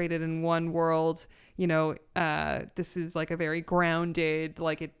frustrated in one world, you know, this is like a very grounded,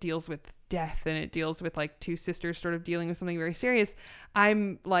 like it deals with death and it deals with like two sisters sort of dealing with something very serious.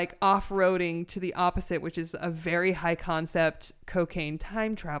 I'm like off-roading to the opposite, which is a very high concept cocaine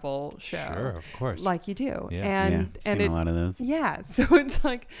time travel show. Sure, of course. Like you do. Yeah. And seen a lot of those. Yeah. So it's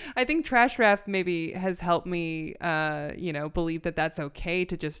like, I think Trash Draft maybe has helped me, you know, believe that that's okay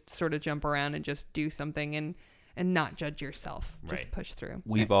to just sort of jump around and just do something and not judge yourself. Just push through.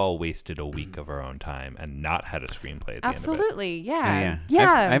 We've all wasted a week of our own time and not had a screenplay at the Absolutely. end Yeah.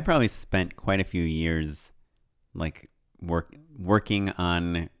 Yeah. I've probably spent quite a few years like working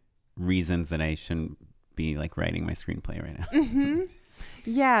on reasons that I shouldn't be like writing my screenplay right now.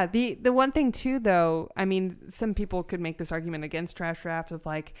 Yeah. The one thing too, though, I mean, some people could make this argument against Trash Draft of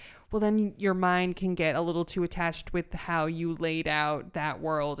like, well, then your mind can get a little too attached with how you laid out that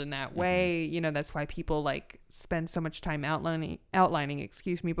world in that way. You know, that's why people like spend so much time outlining,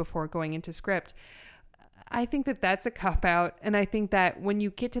 before going into script. I think that that's a cop out. And I think that when you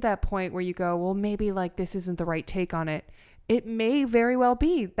get to that point where you go, well, maybe like this isn't the right take on it, it may very well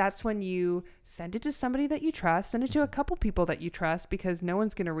be. That's when you send it to somebody that you trust, send it to a couple people that you trust, because no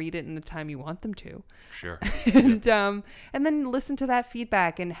one's going to read it in the time you want them to. Sure. And then listen to that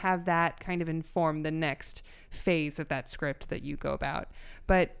feedback and have that kind of inform the next phase of that script that you go about.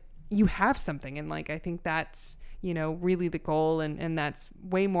 But you have something, and like I think that's, you know, really the goal, and that's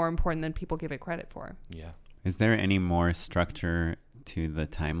way more important than people give it credit for. Yeah. Is there any more structure to the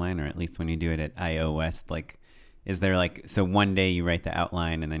timeline, or at least when you do it at iOS, like is there like, so one day you write the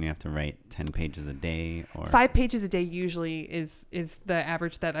outline and then you have to write 10 pages a day, or 5 pages a day usually is the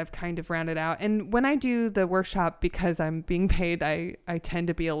average that I've kind of rounded out. And when I do the workshop, because I'm being paid, I tend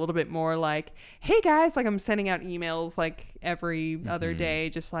to be a little bit more like, hey guys, like I'm sending out emails like every other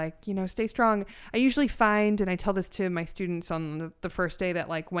day, just like, you know, stay strong. I usually find, and I tell this to my students on the first day, that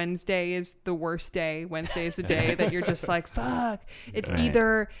like Wednesday is the worst day. Wednesday is the day that you're just like, fuck. It's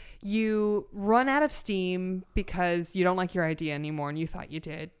either you run out of steam because you don't like your idea anymore and you thought you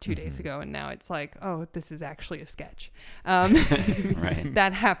did 2 days ago, and now it's like, oh, this is actually a sketch.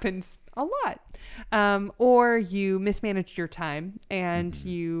 That happens a lot. Or you mismanaged your time and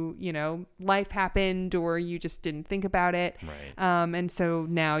you know, life happened or you just didn't think about it. Right. And so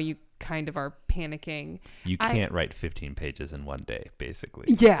now you kind of are panicking. You can't write 15 pages in one day, basically.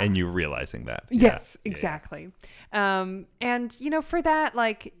 Yeah. And you're realizing that. Yes, Yeah. exactly. And, you know, for that,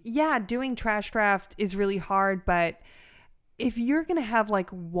 like, yeah, doing trash draft is really hard. But if you're going to have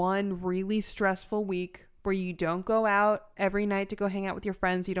like one really stressful week where you don't go out every night to go hang out with your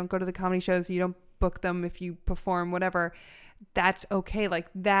friends, you don't go to the comedy shows, you don't book them if you perform, whatever, that's okay. Like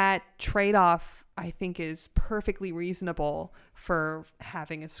that trade-off, I think, is perfectly reasonable for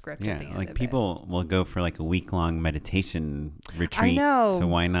having a script at the end like of people will go for like a week-long meditation retreat. I know. So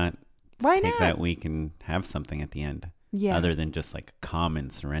why not take not? that week and have something at the end? Yeah. Other than just like calm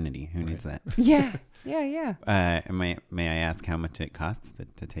and serenity. Who needs that? Yeah. Yeah. May I ask how much it costs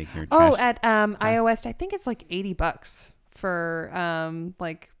to take your trash? Oh, at iOS, I think it's like $80 for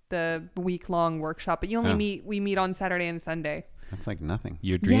like the week-long workshop. But you only we meet on Saturday and Sunday. That's like nothing.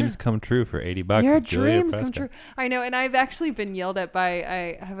 Your dreams come true for $80. Your with Julia dreams come Prescott. true. I know, and I've actually been yelled at by.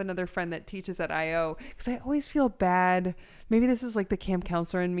 I have another friend that teaches at IO because I always feel bad. Maybe this is like the camp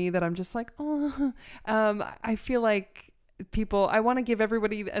counselor in me that I'm just like, oh. I feel like I want to give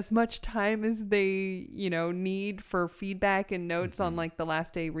everybody as much time as they, you know, need for feedback and notes on like the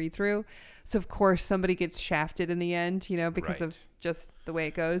last day read through. So of course somebody gets shafted in the end, you know, because of just the way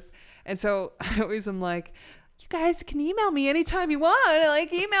it goes. And so I always am like, you guys can email me anytime you want.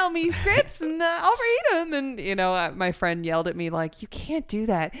 Like, email me scripts and I'll read them. And, you know, my friend yelled at me, like, you can't do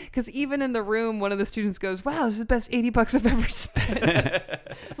that. Because even in the room, one of the students goes, wow, this is the best $80 I've ever spent.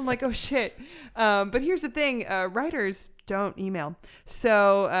 I'm like, oh, shit. But here's the thing. Writers don't email.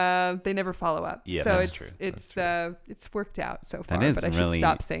 So they never follow up. Yeah, so that's true. It's worked out so far. That is but I should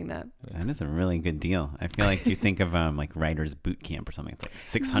stop saying that. That is a really good deal. I feel like you think of like writers boot camp or something.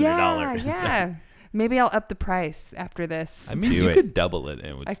 It's like $600. Yeah. Maybe I'll up the price after this. I mean, you could double it and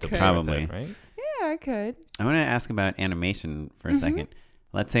it would still be probably worth it, right? Yeah, I could. I want to ask about animation for a second.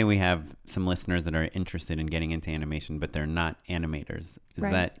 Let's say we have some listeners that are interested in getting into animation, but they're not animators.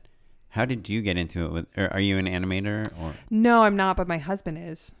 How did you get into it? Or are you an animator? Or No, I'm not, but my husband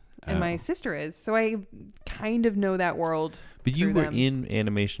is. And my sister is. So I kind of know that world. But you were them. in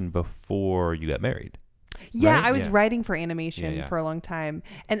animation before you got married. Yeah, right? I was writing for animation for a long time.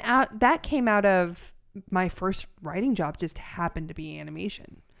 And that came out of my first writing job, just happened to be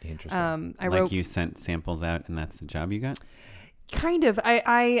animation. Interesting. you sent samples out and that's the job you got? Kind of.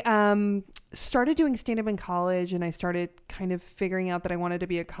 I started doing stand-up in college, and I started kind of figuring out that I wanted to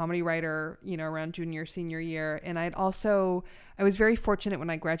be a comedy writer, you know, around junior, senior year. And I was very fortunate when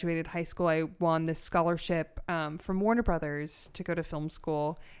I graduated high school. I won this scholarship from Warner Brothers to go to film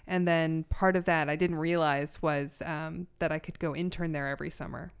school. And then part of that I didn't realize was that I could go intern there every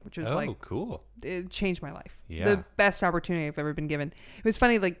summer, which was cool. It changed my life. Yeah. The best opportunity I've ever been given. It was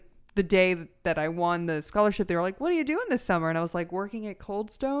funny, like, the day that I won the scholarship, they were like, what are you doing this summer? And I was like, working at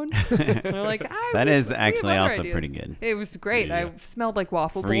Cold Stone. And they're like, that is actually also pretty good. It was great. Yeah. I smelled like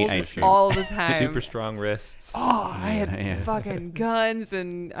waffle Free bowls ice cream. all the time. Super strong wrists. Oh, I had fucking guns,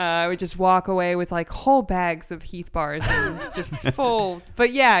 and I would just walk away with like whole bags of Heath bars and just full.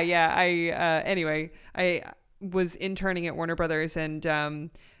 But anyway, I was interning at Warner Brothers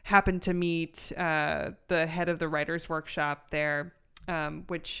and happened to meet the head of the writers workshop there,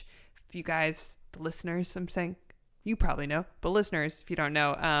 which, if you guys, the listeners, I'm saying you probably know, but listeners, if you don't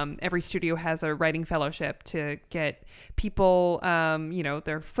know, every studio has a writing fellowship to get people,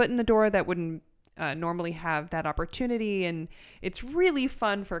 their foot in the door that wouldn't normally have that opportunity. And it's really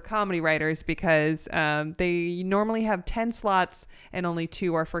fun for comedy writers because they normally have 10 slots and only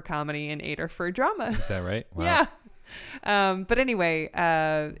 2 are for comedy and 8 are for drama. Is that right? Wow. Yeah. But anyway,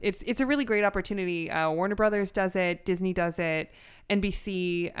 it's a really great opportunity. Warner Brothers does it. Disney does it.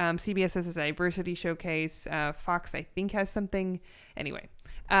 NBC, CBS has a diversity showcase. Fox, I think, has something. Anyway,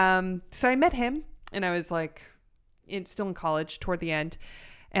 so I met him, and I was like, still in college toward the end.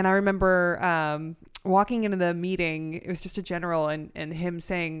 And I remember walking into the meeting. It was just a general, and him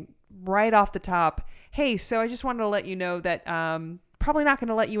saying right off the top, hey, so I just wanted to let you know that probably not going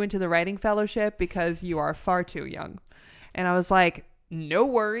to let you into the writing fellowship because you are far too young. And I was like, no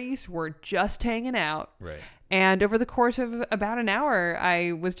worries. We're just hanging out. Right. And over the course of about an hour,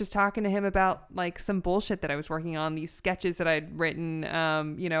 I was just talking to him about like some bullshit that I was working on, these sketches that I'd written.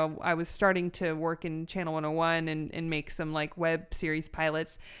 I was starting to work in Channel 101 and make some like web series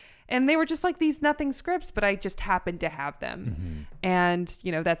pilots. And they were just like these nothing scripts, but I just happened to have them. Mm-hmm.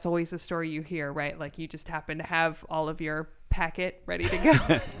 And, that's always the story you hear, right? Like you just happen to have all of your packet ready to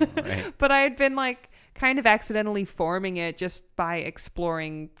go. Right. But I had been like kind of accidentally forming it just by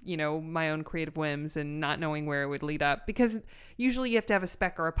exploring, my own creative whims and not knowing where it would lead up. Because usually you have to have a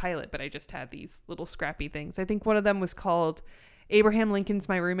spec or a pilot, but I just had these little scrappy things. I think one of them was called Abraham Lincoln's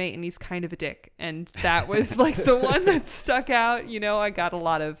my roommate and he's kind of a dick. And that was like the one that stuck out. I got a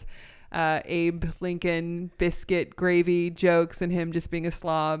lot of Abe Lincoln biscuit gravy jokes and him just being a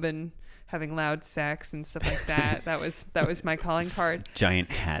slob and having loud sex and stuff like that. That was my calling card.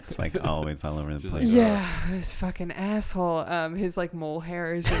 Giant hats, like always all over the place. Yeah, this fucking asshole. His like mole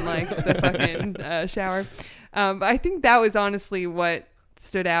hairs and like the fucking shower. But I think that was honestly what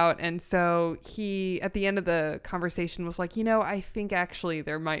stood out. And so he, at the end of the conversation, was like, I think actually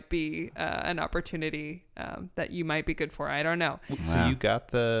there might be an opportunity that you might be good for. I don't know. So you got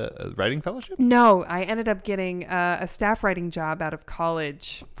the writing fellowship? No, I ended up getting a staff writing job out of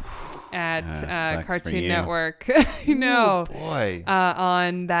college at Cartoon Network. I know. Oh, boy.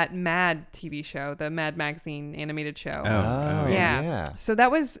 On that Mad TV show, the Mad Magazine animated show. Oh, yeah. So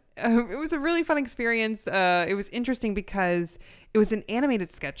that was, it was a really fun experience. It was interesting because it was an animated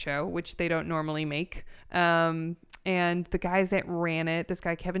sketch show, which they don't normally make. And the guys that ran it, this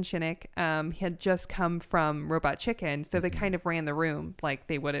guy, Kevin Shinnick, he had just come from Robot Chicken. So they kind of ran the room like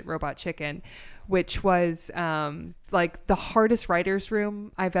they would at Robot Chicken, which was like the hardest writer's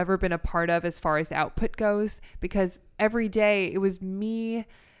room I've ever been a part of as far as output goes. Because every day it was me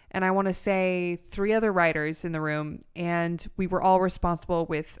and I want to say 3 other writers in the room. And we were all responsible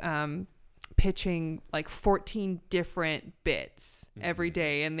with pitching like 14 different bits every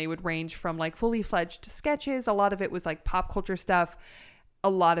day, and they would range from like fully fledged sketches. A lot of it was like pop culture stuff. A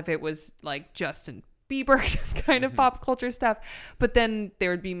lot of it was like Justin Bieber kind of pop culture stuff. But then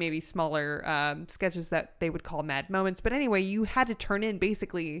there would be maybe smaller sketches that they would call mad moments. But anyway, you had to turn in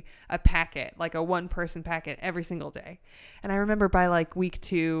basically a packet, like a 1-person packet every single day. And I remember by like week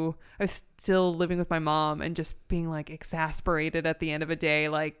 2, I was still living with my mom and just being like exasperated at the end of a day,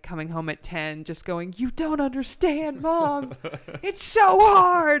 like coming home at 10, just going, "You don't understand, Mom. It's so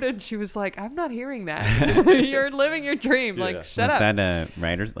hard." And she was like, "I'm not hearing that. You're living your dream. Yeah. Like, shut up." Was that a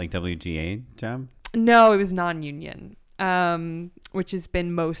writer's, like WGA job? No, it was non-union, which has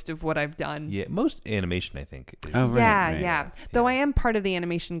been most of what I've done. Yeah, most animation, I think. Is, Oh, right. Yeah. Though I am part of the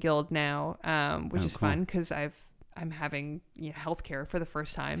Animation Guild now, which is cool. fun because I'm having healthcare for the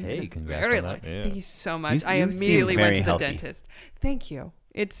first time. Hey, congrats on that. Yeah. Thank you so much. You I seem immediately went very to the healthy. dentist. Thank you.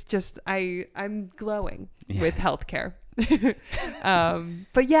 It's just I'm glowing with healthcare.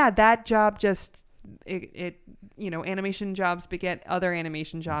 But yeah, that job just it animation jobs beget other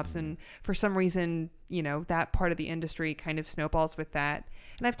animation jobs, and for some reason that part of the industry kind of snowballs with that.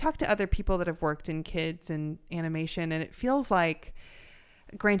 And I've talked to other people that have worked in kids and animation, and it feels like,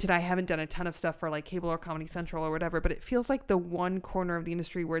 granted, I haven't done a ton of stuff for like cable or Comedy Central or whatever, but it feels like the one corner of the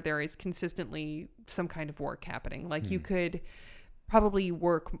industry where there is consistently some kind of work happening. Like you could probably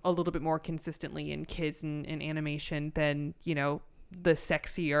work a little bit more consistently in kids and animation than the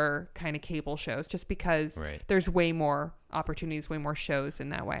sexier kind of cable shows, just because there's way more opportunities, way more shows in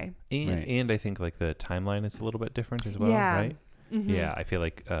that way. And I think like the timeline is a little bit different as well, right? Mm-hmm. Yeah, I feel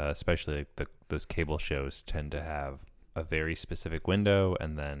like especially like those cable shows tend to have a very specific window,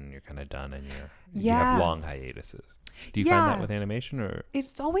 and then you're kind of done, and you have long hiatuses. Do you find that with animation, or?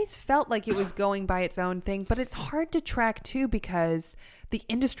 It's always felt like it was going by its own thing, but it's hard to track too because the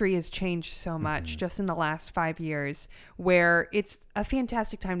industry has changed so much just in the last 5 years, where it's a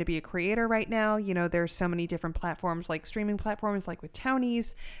fantastic time to be a creator right now. There's so many different platforms, like streaming platforms, like with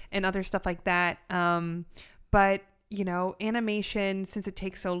Townies and other stuff like that. But animation, since it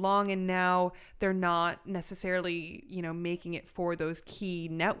takes so long, and now they're not necessarily, making it for those key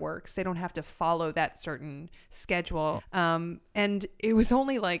networks. They don't have to follow that certain schedule. And it was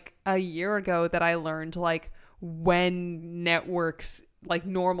only like a year ago that I learned like when networks, like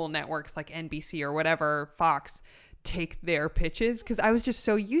normal networks like NBC or whatever, Fox, take their pitches, because I was just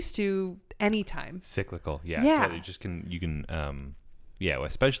so used to anytime. Cyclical. Yeah. You can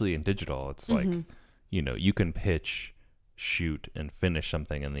especially in digital, it's like, you can pitch, shoot, and finish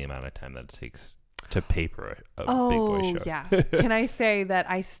something in the amount of time that it takes to paper a big boy show. Yeah. Can I say that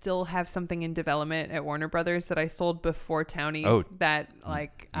I still have something in development at Warner Brothers that I sold before Townies that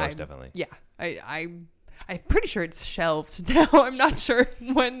like most definitely. Yeah. I'm pretty sure it's shelved now. I'm not sure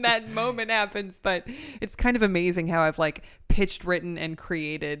when that moment happens, but it's kind of amazing how I've like pitched, written, and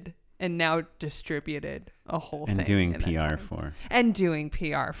created and now distributed a whole thing. And doing PR for. And doing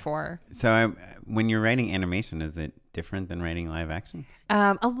PR for. So when you're writing animation, is it different than writing live action?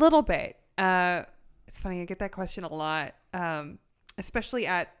 A little bit. It's funny, I get that question a lot, especially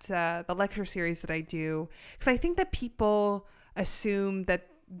at the lecture series that I do, because I think that people assume that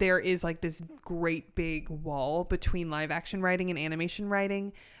there is like this great big wall between live action writing and animation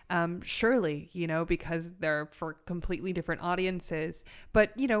writing. Surely, because they're for completely different audiences.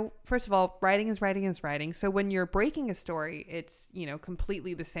 But, first of all, writing is writing. So when you're breaking a story, it's,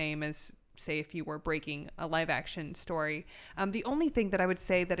 completely the same as, say, if you were breaking a live action story. The only thing that I would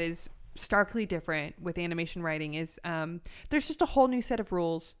say that is starkly different with animation writing is there's just a whole new set of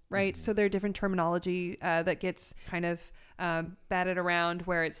rules, right? So there are different terminology that gets kind of batted around,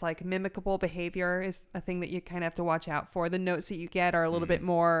 where it's like mimicable behavior is a thing that you kind of have to watch out for. The notes that you get are a little bit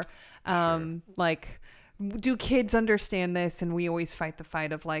more like, do kids understand this? And we always fight the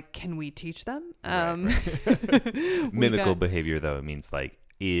fight of like, can we teach them? Mimical behavior, though, it means like,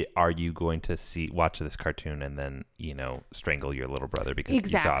 are you going to watch this cartoon and then strangle your little brother because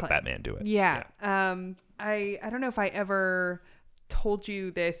you saw Batman do it? Yeah. I don't know if I ever told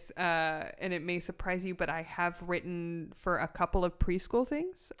you this, and it may surprise you, but I have written for a couple of preschool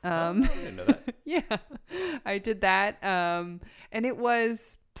things. I didn't know that. Yeah, I did that, and it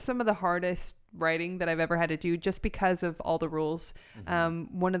was some of the hardest writing that I've ever had to do, just because of all the rules.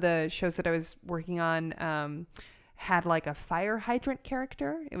 One of the shows that I was working on had like a fire hydrant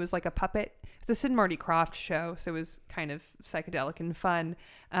character. It was like a puppet. It's a Sid and Marty Krofft show, so it was kind of psychedelic and fun.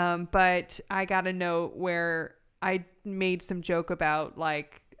 But I got a note where I made some joke about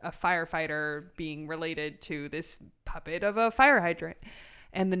like a firefighter being related to this puppet of a fire hydrant.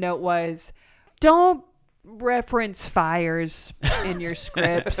 And the note was, don't reference fires in your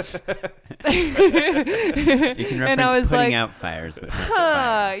scripts. You can reference putting out fires, but not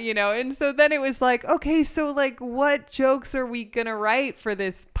fires. And so then it was like, okay, so like what jokes are we gonna write for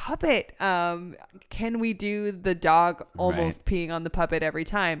this puppet? Can we do the dog almost peeing on the puppet every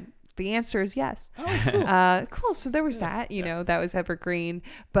time? The answer is yes. Oh, cool. Cool. So there was that, that was evergreen.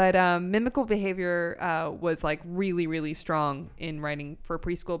 But mimical behavior was like really, really strong in writing for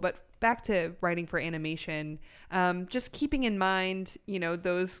preschool. But back to writing for animation, just keeping in mind,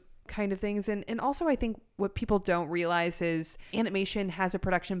 those kind of things. And also I think what people don't realize is animation has a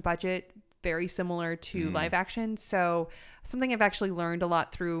production budget very similar to live action. So something I've actually learned a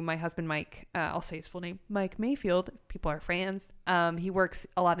lot through my husband, Mike, I'll say his full name, Mike Mayfield. People are fans. He works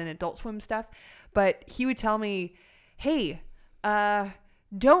a lot in Adult Swim stuff, but he would tell me, hey,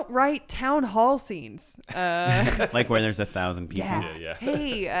 don't write town hall scenes. Like where there's 1,000 people. Yeah.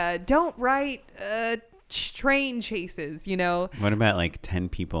 Hey, don't write train chases, What about like 10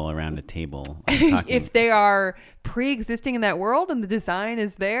 people around a table? If they are pre-existing in that world and the design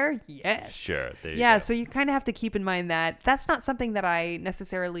is there, yes. Sure. There you go. So so you kind of have to keep in mind that that's not something that I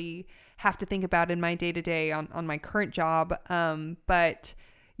necessarily have to think about in my day-to-day on my current job. But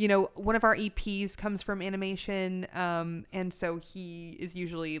one of our EPs comes from animation. And so he is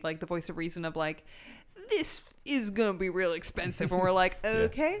usually like the voice of reason of like, this is gonna be real expensive, and we're like,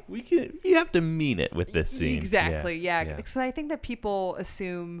 okay, you have to mean it with this scene. Exactly, yeah. Because I think that people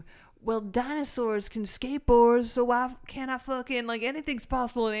assume, well, dinosaurs can skateboard, so why can't I fucking like anything's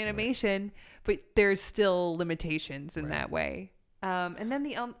possible in animation? But there's still limitations in that way. And then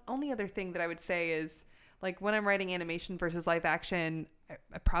the only other thing that I would say is, like, when I'm writing animation versus live action,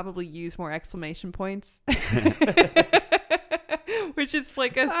 I probably use more exclamation points. Which is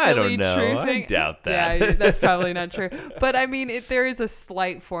like a silly true thing. I doubt that. Yeah, that's probably not true. But I mean, there is a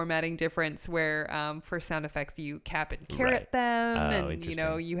slight formatting difference where for sound effects you cap and caret them,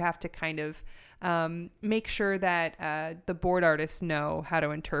 and you have to kind of make sure that the board artists know how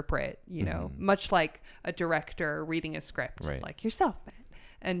to interpret. Much like a director reading a script, like yourself, man.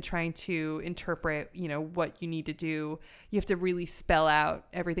 And trying to interpret, what you need to do. You have to really spell out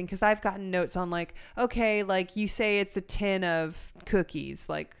everything. Because I've gotten notes on like, okay, like you say it's a tin of cookies,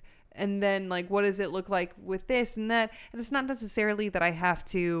 like, and then like, what does it look like with this and that? And it's not necessarily that I have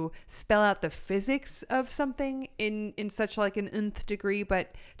to spell out the physics of something in such like an nth degree,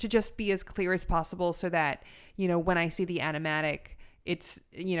 but to just be as clear as possible so that, when I see the animatic, it's,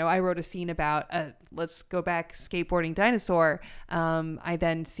 I wrote a scene about, let's go back, skateboarding dinosaur. I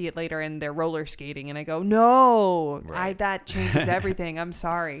then see it later and they're roller skating and I go, no, that changes everything. I'm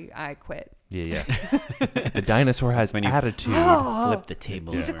sorry. I quit. Yeah. The dinosaur has attitude. Flip the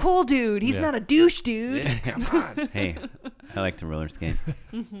table. He's a cool dude. He's not a douche dude. Yeah, come on. Hey, I like to roller skate.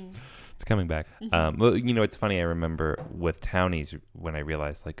 It's coming back. Well, it's funny. I remember with Townies when I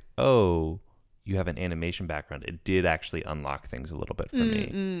realized like, oh, you have an animation background, it did actually unlock things a little bit for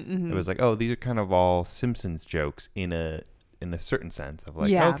me. It was like, oh, these are kind of all Simpsons jokes in a certain sense of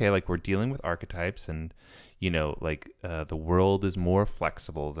like, okay, like we're dealing with archetypes and, like the world is more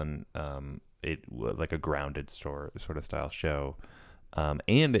flexible than like a grounded sort of style show.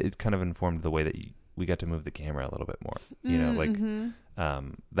 And it kind of informed the way that we got to move the camera a little bit more,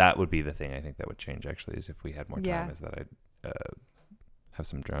 That would be the thing I think that would change, actually, is if we had more time, Yeah. is that I'd have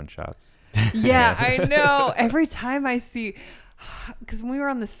some drone shots. Yeah, I know. Every time I see, because when we were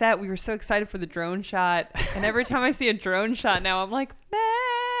on the set, we were so excited for the drone shot. And every time I see a drone shot now, I'm like, man.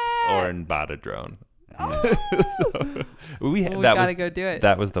 Or bought a drone. Oh. So we gotta go do it.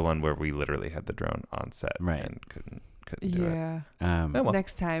 That was the one where we literally had the drone on set, Right. and couldn't do it. Yeah. Oh, well.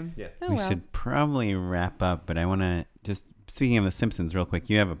 Next time. Yeah. Oh, We well. should probably wrap up, but I want to just, speaking of The Simpsons real quick,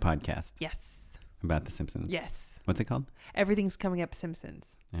 you have a podcast Yes. about The Simpsons. Yes. What's it called? Everything's Coming Up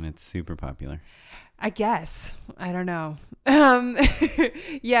Simpsons. And it's super popular. I guess. I don't know.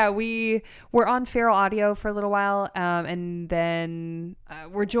 Yeah, we were on Feral Audio for a little while, and then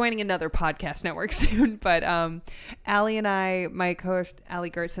we're joining another podcast network soon. But Allie and I, my co-host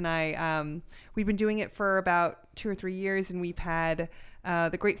Allie Gertz and I, we've been doing it for about 2 or 3 years, and we've had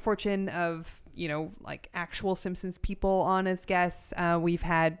the great fortune of, like actual Simpsons people on as guests. We've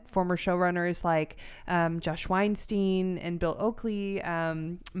had former showrunners like Josh Weinstein and Bill Oakley,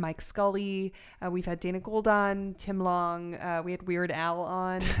 Mike Scully. We've had Dana Gould on, Tim Long. We had Weird Al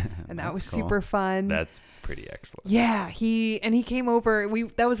on, and that was cool. super fun. That's pretty excellent. Yeah, he came over.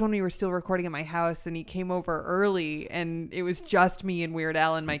 That was when we were still recording at my house, and he came over early, and it was just me and Weird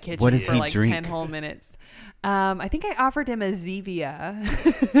Al in my kitchen What does for he like drink? 10 whole minutes. I think I offered him a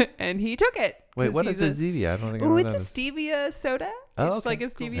Zevia, and he took it. Wait, what he's is a Zevia? I don't think I know Oh, what it's a that is. stevia soda. Oh, It's okay, like a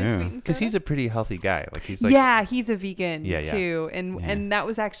cool. stevia Yeah. sweetened Because soda. he's a pretty healthy guy. Like he's like, Yeah, he's a vegan Yeah, yeah. too. And Yeah. and that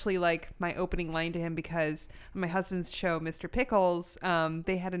was actually like my opening line to him, because on my husband's show, Mr. Pickles,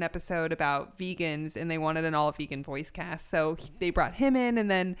 they had an episode about vegans, and they wanted an all vegan voice cast. So they brought him in, and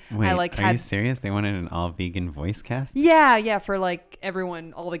then Wait, I like are you had serious? They wanted an all-vegan voice cast? yeah, for like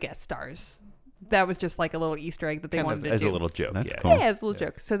everyone, all the guest stars. That was just like a little Easter egg that they kind wanted of to as do. a little joke. That's yeah. cool. Yeah, it's a little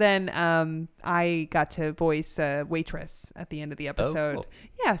joke. So then I got to voice a waitress at the end of the episode. cool.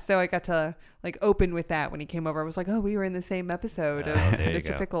 Yeah, so I got to like open with that when he came over. I was like, oh, we were in the same episode of Oh, there you Mr.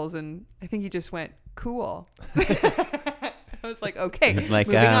 go. Pickles. And I think he just went, cool. I was like, okay. He's like,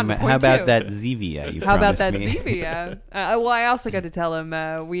 moving on to how point about 2. that Zevia you How about promised that me? Zevia? Well, I also got to tell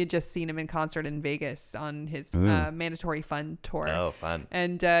him we had just seen him in concert in Vegas on his Ooh. Mandatory Fun tour. Oh, fun.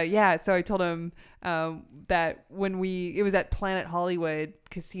 And so I told him that when it was at Planet Hollywood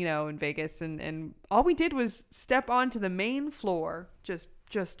Casino in Vegas, and all we did was step onto the main floor, just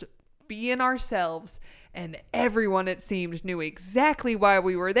being ourselves, and everyone, it seemed, knew exactly why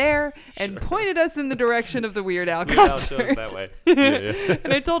we were there and pointed us in the direction of the Weird Al concert. that way. Yeah.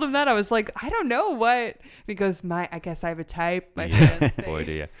 And I told him that. I was like, I don't know what, because I guess I have a type. My Yeah. friends say. Boy,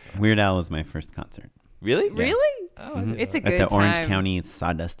 do you. Weird Al was my first concert. Really? Really? Oh, Mhm. It's a At good the Orange time. County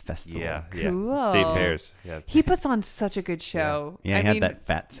Sawdust Festival. Yeah. Cool. Yeah. State fairs. Yeah. He puts on such a good show. Yeah, I he had mean, that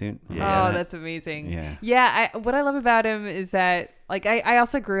fat suit. Yeah. Oh, that's amazing. Yeah. Yeah, what I love about him is that, like, I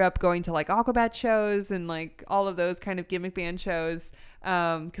also grew up going to, like, Aquabat shows and, like, all of those kind of gimmick band shows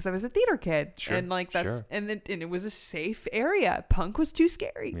because I was a theater kid. Sure, And, like, that's, sure. and it was a safe area. Punk was too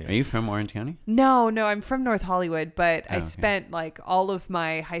scary. Yeah. Are you from Orange County? No, I'm from North Hollywood, but Oh, I okay. spent, like, all of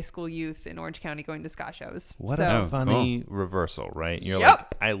my high school youth in Orange County going to ska shows. What So- a Oh, funny reversal, right? You're Yep. like,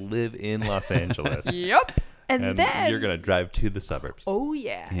 I live in Los Angeles. Yep. And then you're going to drive to the suburbs. Oh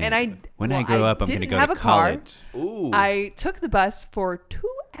yeah. Yeah. And When I grow up, I'm going to didn't go have to a car. college. Ooh. I took the bus for 2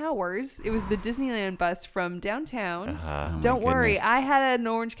 hours. It was the Disneyland bus from downtown. Uh-huh. Oh, my Don't worry, goodness. I had an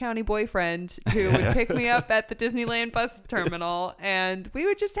Orange County boyfriend who would pick me up at the Disneyland bus terminal, and we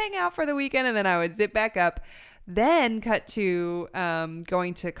would just hang out for the weekend, and then I would zip back up. Then cut to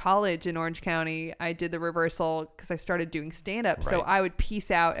going to college in Orange County. I did the reversal because I started doing stand-up. So Right. I would peace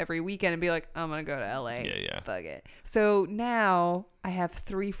out every weekend and be like, I'm going to go to LA. Yeah. Fuck it. So now I have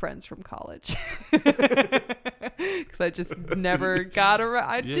 3 friends from college because I just never got around.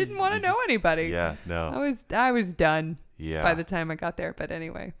 I didn't want to know anybody. Yeah, no. I was done Yeah. by the time I got there. But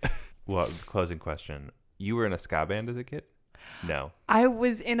anyway, Well, closing question. You were in a ska band as a kid? No. I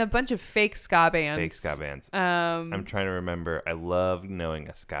was in a bunch of fake ska bands. Fake ska bands. Um, I'm trying to remember. I love knowing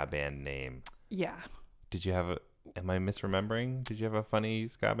a ska band name. yeah. Did you have a... Am I misremembering? Did you have a funny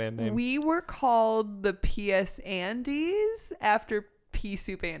ska band name? We were called the P.S. Andes after Pea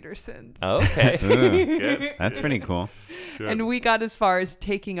Soup Andersons. Okay. Ooh, Good. that's pretty cool. And we got as far as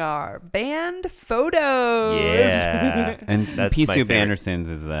taking our band photos. Yeah. And That's Pea my Soup favorite. Anderson's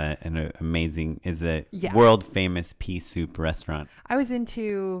is a Yeah. world famous pea soup restaurant. I was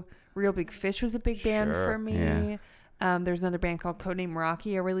into Real Big Fish was a big band Sure. for me. Yeah. There's another band called Codename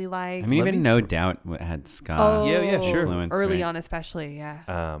Rocky I really liked. I mean, Let even me- No Doubt had ska Yeah, sure. influence. Early right? on especially,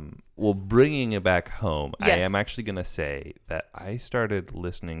 yeah. Well, bringing it back home, I Yes. am actually going to say that I started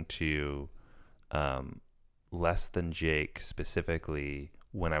listening to Less Than Jake specifically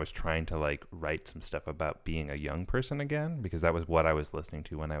when I was trying to like write some stuff about being a young person again, because that was what I was listening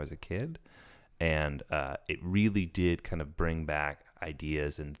to when I was a kid. And it really did kind of bring back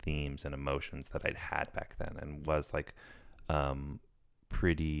ideas and themes and emotions that I'd had back then, and was like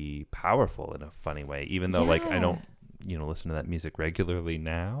pretty powerful in a funny way, even though like I don't listen to that music regularly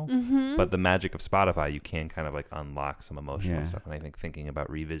now, but the magic of Spotify, you can kind of like unlock some emotional stuff. And I think thinking about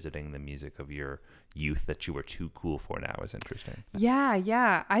revisiting the music of your youth that you were too cool for now is interesting.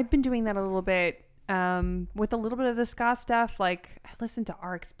 Yeah. I've been doing that a little bit with a little bit of the ska stuff. Like I listened to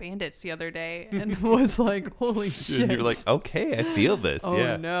RX Bandits the other day and was like, holy shit. You were like, okay, I feel this. Oh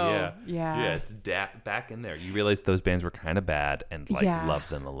yeah, no. Yeah, it's back in there. You realize those bands were kind of bad and like love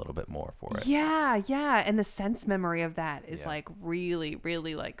them a little bit more for it. Yeah. And the sense memory of that is like really,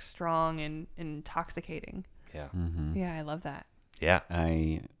 really like strong and intoxicating. Yeah. Yeah, I love that. Yeah.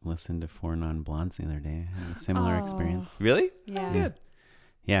 I listened to Four Non-Blondes the other day. I had a similar experience. Really? Yeah. Oh, good.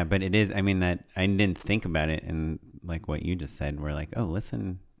 Yeah, but it is, I mean, that I didn't think about it, and like what you just said, we're like, oh,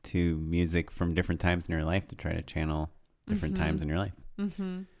 listen to music from different times in your life to try to channel different times in your life.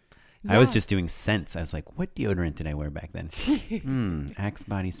 I was just doing scents. I was like, what deodorant did I wear back then? Axe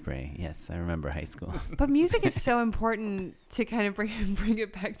body spray. Yes, I remember high school. But music is so important to kind of bring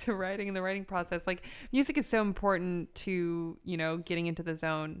it back to writing and the writing process. Like music is so important to, getting into the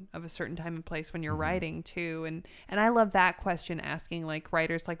zone of a certain time and place when you're writing too. And I love that question, asking like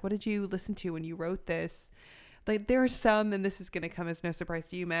writers, like, what did you listen to when you wrote this? Like there are some, and this is going to come as no surprise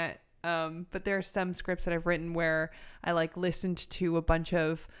to you, Matt, but there are some scripts that I've written where I like listened to a bunch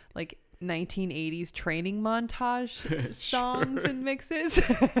of like 1980s training montage songs and mixes.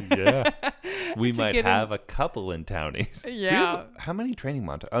 We might have a couple in Townies. How many training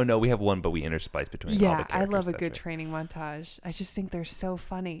montage? Oh no, we have one, but we intersplice between all the characters. I love a good training montage. I just think they're so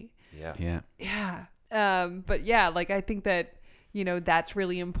funny. Yeah. But yeah, like I think that that's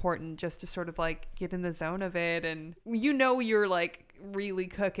really important, just to sort of like get in the zone of it. And you're like really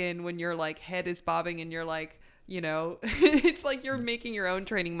cooking when your like head is bobbing and you're like, it's like you're making your own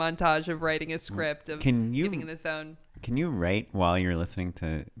training montage of writing a script of getting in the zone. Can you write while you're listening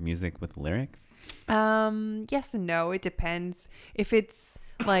to music with lyrics? Yes and no. It depends. If it's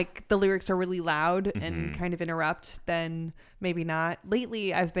like the lyrics are really loud and kind of interrupt, then maybe not.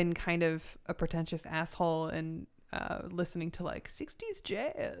 Lately, I've been kind of a pretentious asshole and listening to like 60s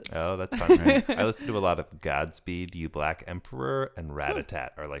jazz. Oh, that's fun. Right? I listen to a lot of Godspeed, You Black Emperor, and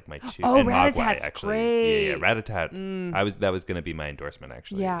Rat-a-tat are like my two. Oh, and Rat-a-tat's actually. great. Yeah, Rat-a-tat. That was going to be my endorsement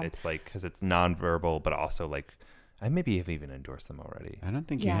actually. Yeah. It's like, because it's nonverbal, but also like, I maybe have even endorsed them already. I don't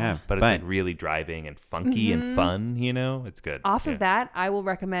think you have. But it's like really driving and funky and fun, It's good. Off of that, I will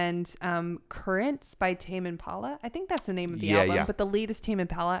recommend Currents by Tame Impala. I think that's the name of the album, but the latest Tame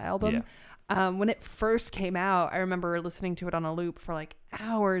Impala album. When it first came out, I remember listening to it on a loop for like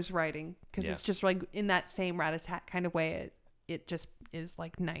hours writing, because it's just like in that same Rat-a-tat kind of way. It just is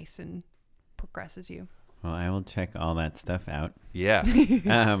like nice and progresses you. Well, I will check all that stuff out. Yeah. Should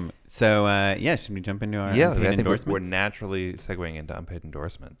we jump into our unpaid endorsements? We're naturally segueing into unpaid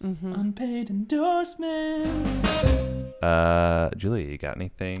endorsements. Unpaid endorsements. Julia, you got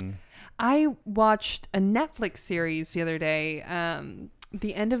anything? I watched a Netflix series the other day,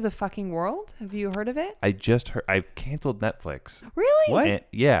 The End of the Fucking World. Have you heard of it? I just heard. I've canceled Netflix. Really? What?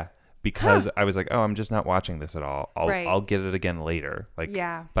 Yeah. Because I was like, oh, I'm just not watching this at all. I'll get it again later.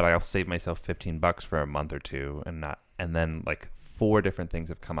 But I'll save myself $15 for a month or two and then like 4 different things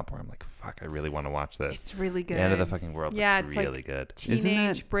have come up where I'm like, fuck, I really want to watch this. It's really good. The End of the Fucking World. Yeah, it's it's really like good.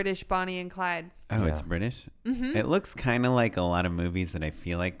 Teenage British Bonnie and Clyde. Oh, it's British? Mm-hmm. It looks kind of like a lot of movies that I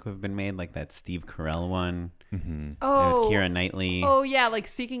feel like have been made, like that Steve Carell one. Mm-hmm. Oh, with Keira Knightley. Oh, yeah, like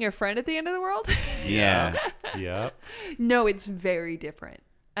Seeking a Friend at the End of the World? Yeah. Yep. No, it's very different.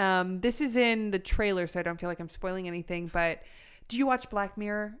 This is in the trailer, so I don't feel like I'm spoiling anything, but do you watch Black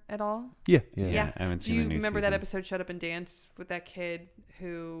Mirror at all? Yeah. I haven't seen the new Do you remember that season. episode Shut Up and Dance with that kid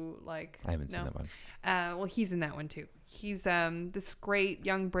who like... I haven't seen that one. Well, he's in that one too. He's this great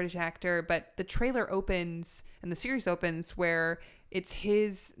young British actor, but the trailer opens and the series opens where it's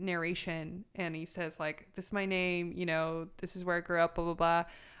his narration and he says like, this is my name, this is where I grew up, blah, blah, blah.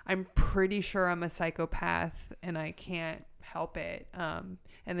 I'm pretty sure I'm a psychopath and I can't help it.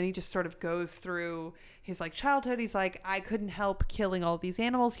 And then he just sort of goes through his like childhood. He's like, I couldn't help killing all these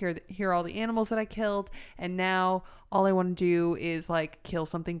animals. Here are all the animals that I killed. And now all I want to do is like kill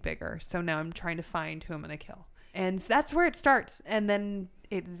something bigger. So now I'm trying to find who I'm going to kill. And so that's where it starts. And then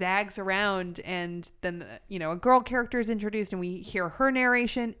it zags around and then, a girl character is introduced and we hear her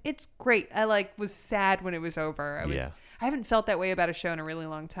narration. It's great. I was sad when it was over. I haven't felt that way about a show in a really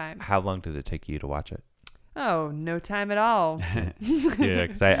long time. How long did it take you to watch it? Oh, no time at all. Yeah,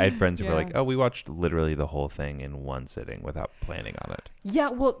 because I had friends who were Yeah. like, oh, we watched literally the whole thing in one sitting without planning on it. Yeah,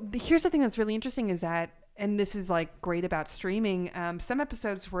 well, here's the thing that's really interesting is that, and this is like great about streaming, some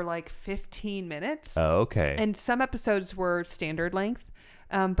episodes were like 15 minutes. Oh, okay. And some episodes were standard length,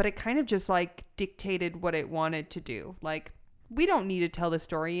 but it kind of just like dictated what it wanted to do. Like, we don't need to tell the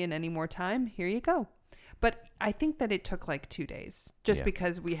story in any more time. Here you go. But I think that it took like 2 days just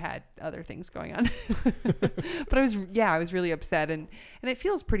because we had other things going on. But I was really upset. And it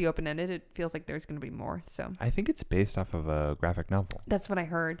feels pretty open-ended. It feels like there's going to be more. So I think it's based off of a graphic novel. that's what I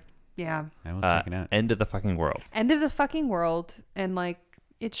heard. Yeah. I will check it out. End of the fucking world. End of the fucking world. And like,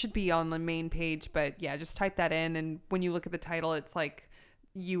 it should be on the main page. But yeah, just type that in. And when you look at the title, it's like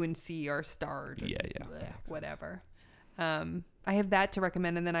U and C are starred. Yeah. Whatever. I have that to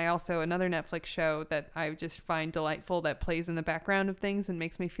recommend, and then I also another Netflix show that I just find delightful that plays in the background of things and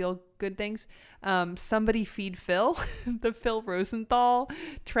makes me feel good things. Somebody Feed Phil, the Phil Rosenthal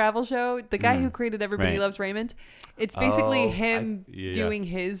travel show, the guy who created Everybody Loves Raymond. It's basically him doing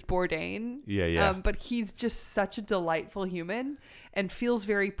his Bourdain. Yeah. But he's just such a delightful human and feels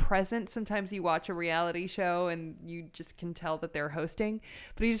very present. Sometimes you watch a reality show and you just can tell that they're hosting,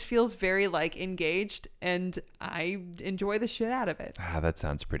 but he just feels very like engaged, and I enjoy the shit out of it. That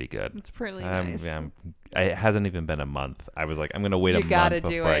sounds pretty good. It's pretty nice. It hasn't even been a month. I was like, I'm going to wait a month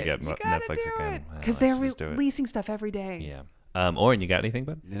before I get Netflix again. Because they're releasing stuff every day. Yeah. Oren, you got anything,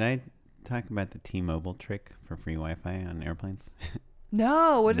 bud? Did I talk about the T-Mobile trick for free Wi-Fi on airplanes?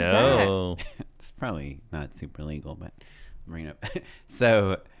 No, what is that? It's probably not super legal, but I'll bring it up.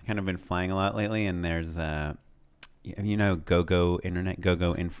 So, kind of been flying a lot lately, and there's GoGo internet,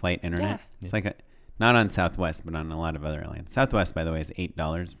 GoGo in-flight internet. Yeah. It's like not on Southwest, but on a lot of other airlines. Southwest, by the way, is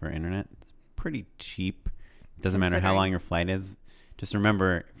 $8 for internet. It's pretty cheap. It doesn't matter how long your flight is. Just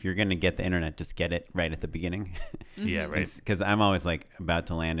remember, if you're going to get the internet, just get it right at the beginning. Yeah, right. Because I'm always like about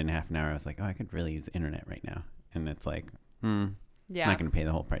to land in half an hour. I was like, oh, I could really use internet right now. And it's like, I'm not going to pay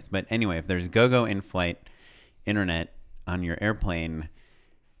the whole price. But anyway, if there's GoGo in-flight internet on your airplane,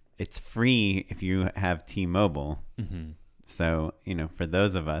 it's free if you have T-Mobile. Mm-hmm. So, for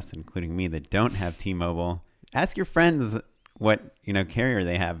those of us, including me, that don't have T-Mobile, ask your friends what, carrier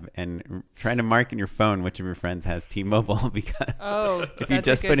they have and try to mark in your phone which of your friends has T-Mobile, because if you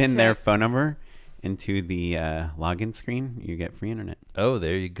just put in their phone number into the login screen, you get free internet. Oh,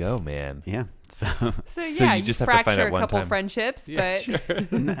 there you go, man. Yeah. So you just have to find fracture out a one couple time. friendships, but Sure.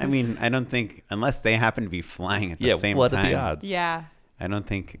 I mean, I don't think, unless they happen to be flying at the same what time. are the odds? yeah. I don't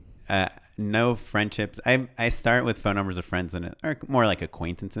think, no friendships. I start with phone numbers of friends or more like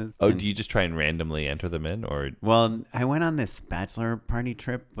acquaintances. Oh, do you just try and randomly enter them in, or? Well, I went on this bachelor party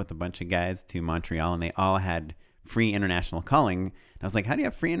trip with a bunch of guys to Montreal, and they all had free international calling. And I was like, how do you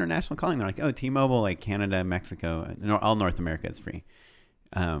have free international calling? They're like, oh, T-Mobile, like Canada, Mexico, all North America is free.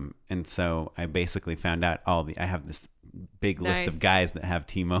 And so I basically found out I have this big list of guys that have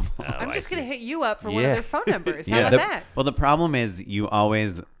T-Mobile. I'm just going to hit you up for one of their phone numbers. How about that? Well, the problem is you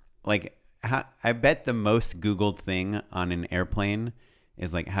always, like, I bet the most Googled thing on an airplane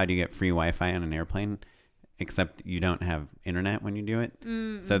is like, how do you get free Wi-Fi on an airplane? Except you don't have internet when you do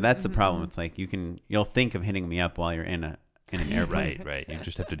it. So that's the problem. It's like you'll think of hitting me up while you're in an airplane. Right. You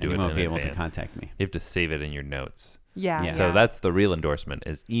just have to do You it won't in be able advance. to contact me. You have to save it in your notes. Yeah. So that's the real endorsement: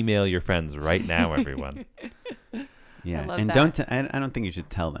 is email your friends right now, everyone. Yeah, I love and that. I don't think you should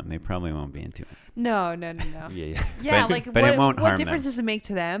tell them. They probably won't be into it. No. Yeah. Yeah, But- like but it won't what harm difference them. does it make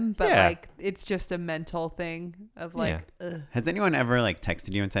to them? But Yeah. like, it's just a mental thing of like, ugh. Has anyone ever like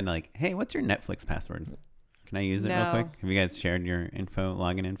texted you and said like, "Hey, what's your Netflix password? Can I use it real No. quick?" Have you guys shared your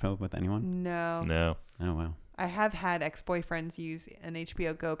login info with anyone? No. Oh wow. I have had ex-boyfriends use an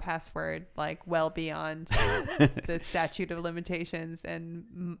HBO Go password like well beyond the statute of limitations,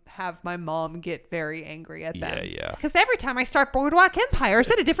 and have my mom get very angry at them. Yeah. Because every time I start Boardwalk Empire,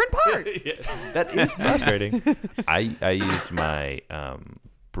 it's at a different part. That is frustrating. I used my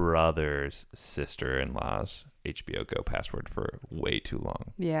brother's sister-in-law's HBO Go password for way too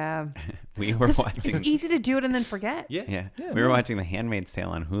long. Yeah. We were 'Cause watching. it's easy to do it and then forget. Yeah. We were watching The Handmaid's Tale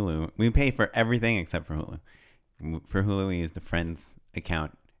on Hulu. We pay for everything except for Hulu. For Hulu, we used a friend's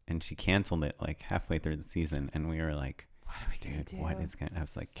account, and she canceled it like halfway through the season, and we were like, What are we gonna dude, do? what is going? I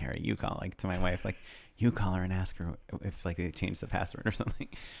was like, Carrie, you call to my wife, like, you call her and ask her if like they changed the password or something.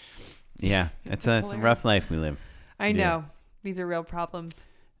 Yeah, it's a rough life we live. I know. These are real problems.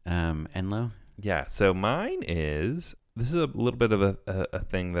 Enlo? Yeah, so mine is, this is a little bit of a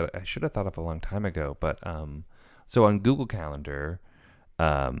thing that I should have thought of a long time ago, but so on Google Calendar,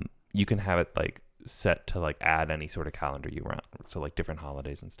 you can have it like set to like add any sort of calendar you want. So like different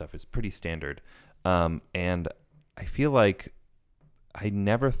holidays and stuff is pretty standard. And I feel like I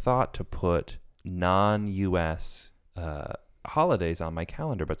never thought to put non-US holidays on my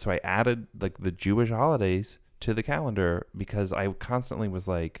calendar, but so I added like the Jewish holidays to the calendar because I constantly was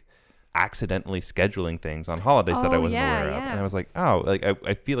like accidentally scheduling things on holidays that I wasn't aware of. And I was like, oh, like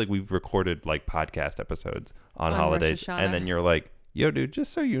I feel like we've recorded like podcast episodes on holidays, and then you're like, yo, dude,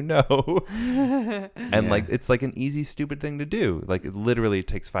 just so you know. And like it's like an easy, stupid thing to do. Like it literally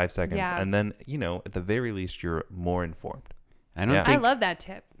takes 5 seconds, and then at the very least you're more informed. I love that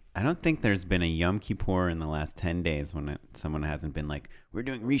tip. I don't think there's been a Yom Kippur in the last 10 days when someone hasn't been like, we're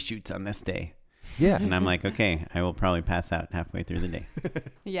doing reshoots on this day. Yeah. And I'm like, okay, I will probably pass out halfway through the day.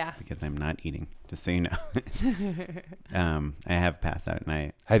 Yeah. Because I'm not eating, just so you know. I have passed out.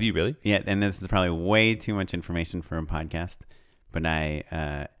 And have you really? Yeah, and this is probably way too much information for a podcast. But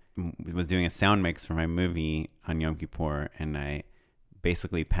I was doing a sound mix for my movie on Yom Kippur, and I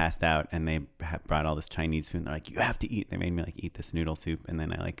basically passed out, and they brought all this Chinese food, and they're like, you have to eat. They made me like eat this noodle soup, and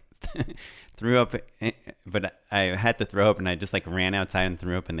then I like threw up, but I had to throw up, and I just like ran outside and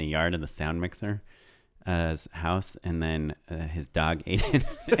threw up in the yard of the sound mixer house, and then his dog ate it,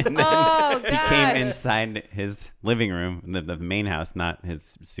 and then he came inside his living room, the main house, not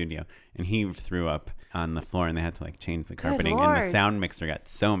his studio, and he threw up on the floor, and they had to like change the carpeting, and the sound mixer got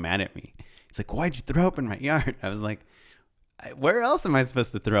so mad at me. He's like, why'd you throw up in my yard? I was like, where else am I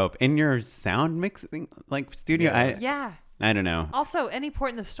supposed to throw up? In your sound mixing like studio? I don't know. Also, any port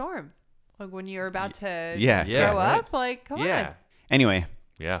in the storm, like when you're about to grow up, like come on. Anyway,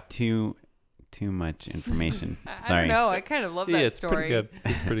 too much information. Sorry. I don't know. I kind of love that story.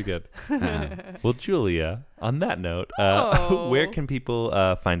 It's pretty good. Well, Julia, on that note, where can people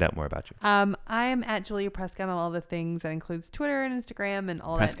find out more about you? I am at Julia Prescott on all the things. That includes Twitter and Instagram and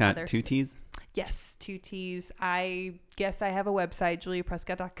all Prescott, that other 2 T's? Yes, 2 T's. I guess I have a website,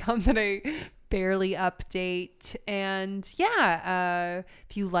 juliaprescott.com, that I barely update. And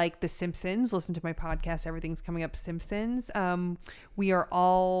if you like The Simpsons, listen to my podcast, Everything's Coming Up Simpsons. We are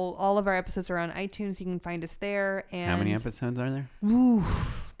all of our episodes are on iTunes. You can find us there. And how many episodes are there? Ooh,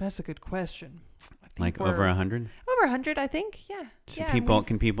 that's a good question. Like over 100? Over 100, I think. Yeah.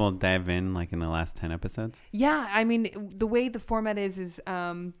 Can people dive in like in the last 10 episodes? Yeah, I mean, the way the format is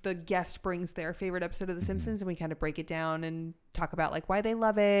the guest brings their favorite episode of The Simpsons, and we kind of break it down and talk about like why they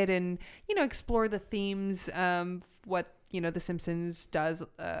love it, and explore the themes what The Simpsons does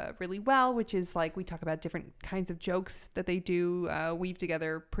really well, which is like we talk about different kinds of jokes that they do weave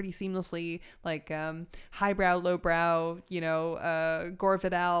together pretty seamlessly, like highbrow, lowbrow, Gore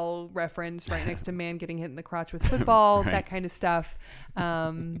Vidal reference right next to man getting hit in the crotch with football, right. That kind of stuff.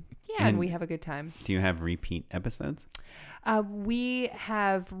 And we have a good time. Do you have repeat episodes? We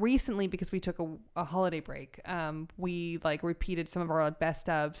have recently, because we took a holiday break, we like repeated some of our best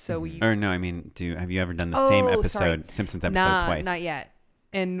of. So have you ever done the same episode, Simpsons episode twice? Not yet.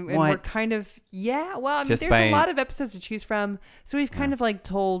 And we're kind of, there's a lot of episodes to choose from. So we've kind of like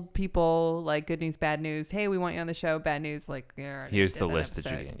told people like good news, bad news. Hey, we want you on the show. Bad news. Like, here's the list that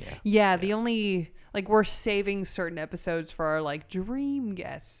you're in. Yeah. The only, like, we're saving certain episodes for our like dream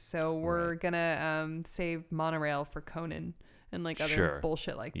guests. So we're going to save Monorail for Conan and like other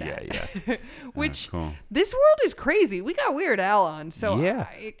bullshit like that. Which cool. This world is crazy. We got Weird Al on, so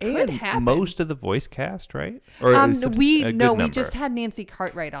it could happen. Most of the voice cast, right? Or we just had Nancy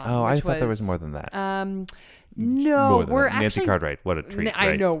Cartwright on. Oh, I thought there was more than that. No, we're actually Nancy Cartwright. What a treat!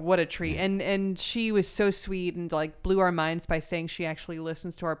 I know, what a treat. And she was so sweet and like blew our minds by saying she actually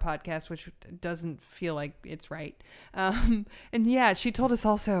listens to our podcast, which doesn't feel like it's right. And she told us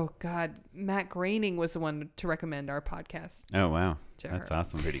also, God, Matt Groening was the one to recommend our podcast. Oh wow, that's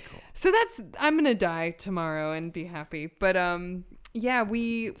awesome. Pretty cool. So I'm gonna die tomorrow and be happy. But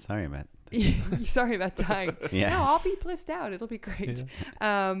sorry about. Sorry about dying. Yeah. No, I'll be blissed out. It'll be great.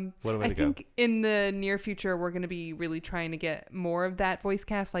 I think in the near future we're going to be really trying to get more of that voice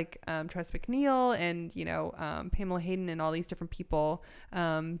cast, like Tress McNeil and Pamela Hayden and all these different people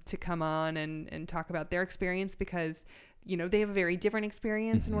to come on and talk about their experience, because they have a very different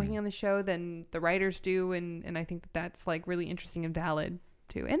experience in working on the show than the writers do, and I think that's like really interesting and valid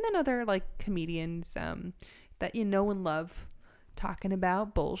too. And then other like comedians that you know and love talking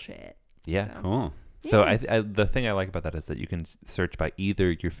about bullshit. Yeah, cool. So I the thing I like about that is that you can search by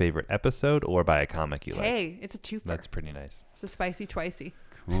either your favorite episode or by a comic you like. Hey, it's a twofer. That's pretty nice. It's a spicy twicey.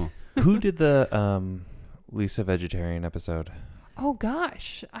 Cool. Who did the Lisa Vegetarian episode? Oh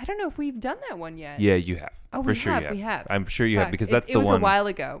gosh, I don't know if we've done that one yet. Yeah, you have. Oh, For sure you we have. I'm sure you have, because that's it the was one. a while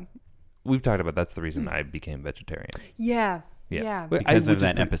ago. We've talked about that's the reason I became vegetarian. Yeah. Yeah. Because of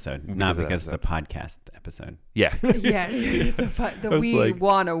that episode, not because of the podcast episode. Yeah. Yeah, the We like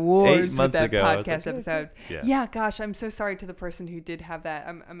Won 8 Awards with months that ago, I was podcast like, episode. Yeah. Gosh, I'm so sorry to the person who did have that.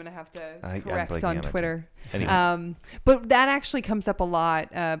 I'm going to have to I'm correct blanking on on it. Twitter. Anyway. But that actually comes up a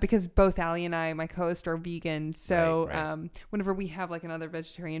lot because both Allie and I, my co-host, are vegan. So Right. whenever we have like another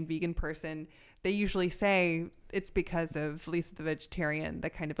vegetarian vegan person, they usually say it's because of Lisa the Vegetarian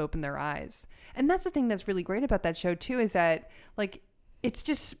that kind of opened their eyes. And that's the thing that's really great about that show too, is that like it's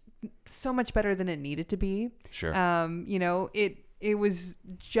just so much better than it needed to be. Sure. You know, it was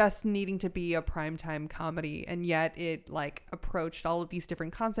just needing to be a primetime comedy, and yet it like approached all of these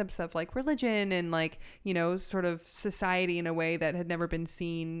different concepts of like religion and like, you know, sort of society in a way that had never been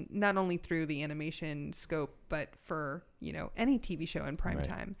seen, not only through the animation scope, but for, you know, any TV show in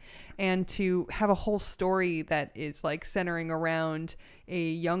primetime. And to have a whole story that is like centering around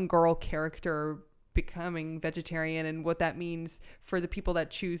a young girl character becoming vegetarian and what that means for the people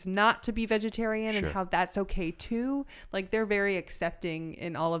that choose not to be vegetarian and how that's okay too. Like they're very accepting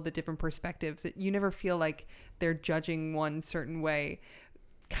in all of the different perspectives. You never feel like they're judging one certain way.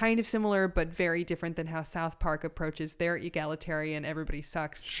 Kind of similar, but very different than how South Park approaches their egalitarian everybody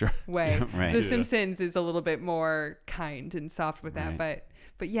sucks way. The Simpsons is a little bit more kind and soft with that, but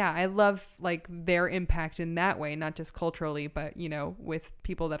yeah, I love like their impact in that way, not just culturally, but you know, with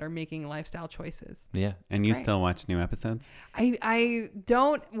people that are making lifestyle choices. Yeah. And you still watch new episodes? I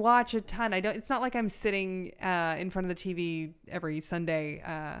don't watch a ton. It's not like I'm sitting in front of the TV every Sunday.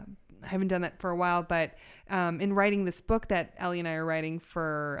 I haven't done that for a while, but in writing this book that Ellie and I are writing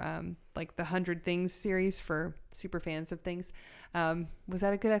for like the 100 Things series for super fans of things. Was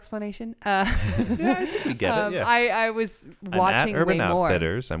that a good explanation? Yeah, I think we get it. Yeah. I was watching I'm at Urban way more.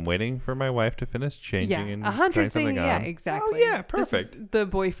 Outfitters. I'm waiting for my wife to finish changing and 100 trying something Things. on. Yeah, exactly. Oh yeah, perfect. This is the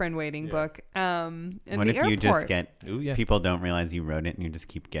boyfriend waiting book. And what the if airport. you just get people don't realize you wrote it and you just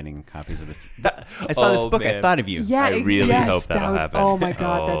keep getting copies of this? I saw this book. Man. I thought of you. Yeah, I really yes, hope that'll happen. Oh my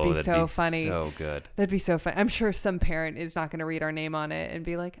god, that'd be that'd so be funny. So good. That'd be so fun. I'm sure some parent is not going to read our name on it and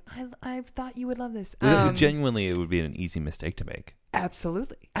be like, I thought you would love this. Genuinely, it would be an easy mistake to make.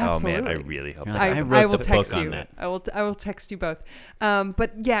 Absolutely. Oh man, I really hope. Like, that I will the text book on you. that. I will text you both.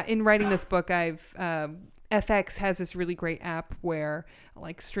 But yeah, in writing this book, FX has this really great app where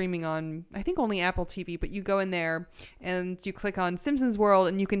like streaming on, I think only Apple TV, but you go in there and you click on Simpsons World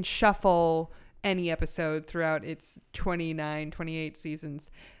and you can shuffle any episode throughout its 28 seasons.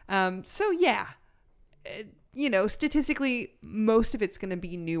 So yeah, you know, statistically, most of it's going to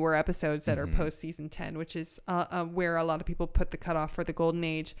be newer episodes that are post season 10, which is where a lot of people put the cutoff for the golden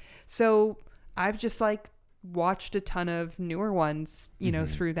age. So I've just like watched a ton of newer ones, you know,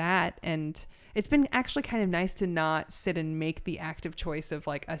 through that. And it's been actually kind of nice to not sit and make the active choice of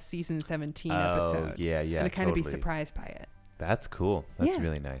like a season 17 episode. Yeah, and to kind of be surprised by it. That's cool. That's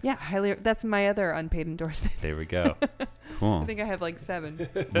really nice. Yeah, highly. That's my other unpaid endorsement. There we go. Cool. I think I have like 7.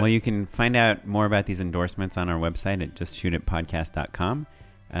 Well, you can find out more about these endorsements on our website at justshootitpodcast.com.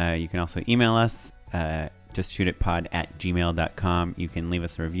 You can also email us, justshootitpod@gmail.com. You can leave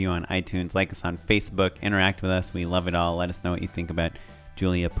us a review on iTunes, like us on Facebook, interact with us. We love it all. Let us know what you think about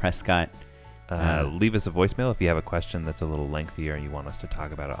Julia Prescott. Leave us a voicemail if you have a question that's a little lengthier and you want us to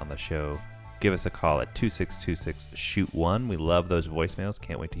talk about it on the show. Give us a call at 2626-SHOOT1. We love those voicemails.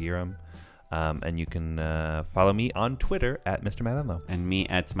 Can't wait to hear them. And you can follow me on Twitter at Mr. Matt And me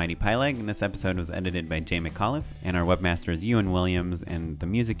at Smitey Pyleg. And this episode was edited by Jay McAuliffe. And our webmaster is Ewan Williams. And the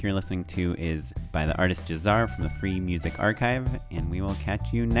music you're listening to is by the artist Jazar from the Free Music Archive. And we will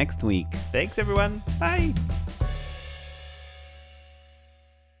catch you next week. Thanks, everyone. Bye.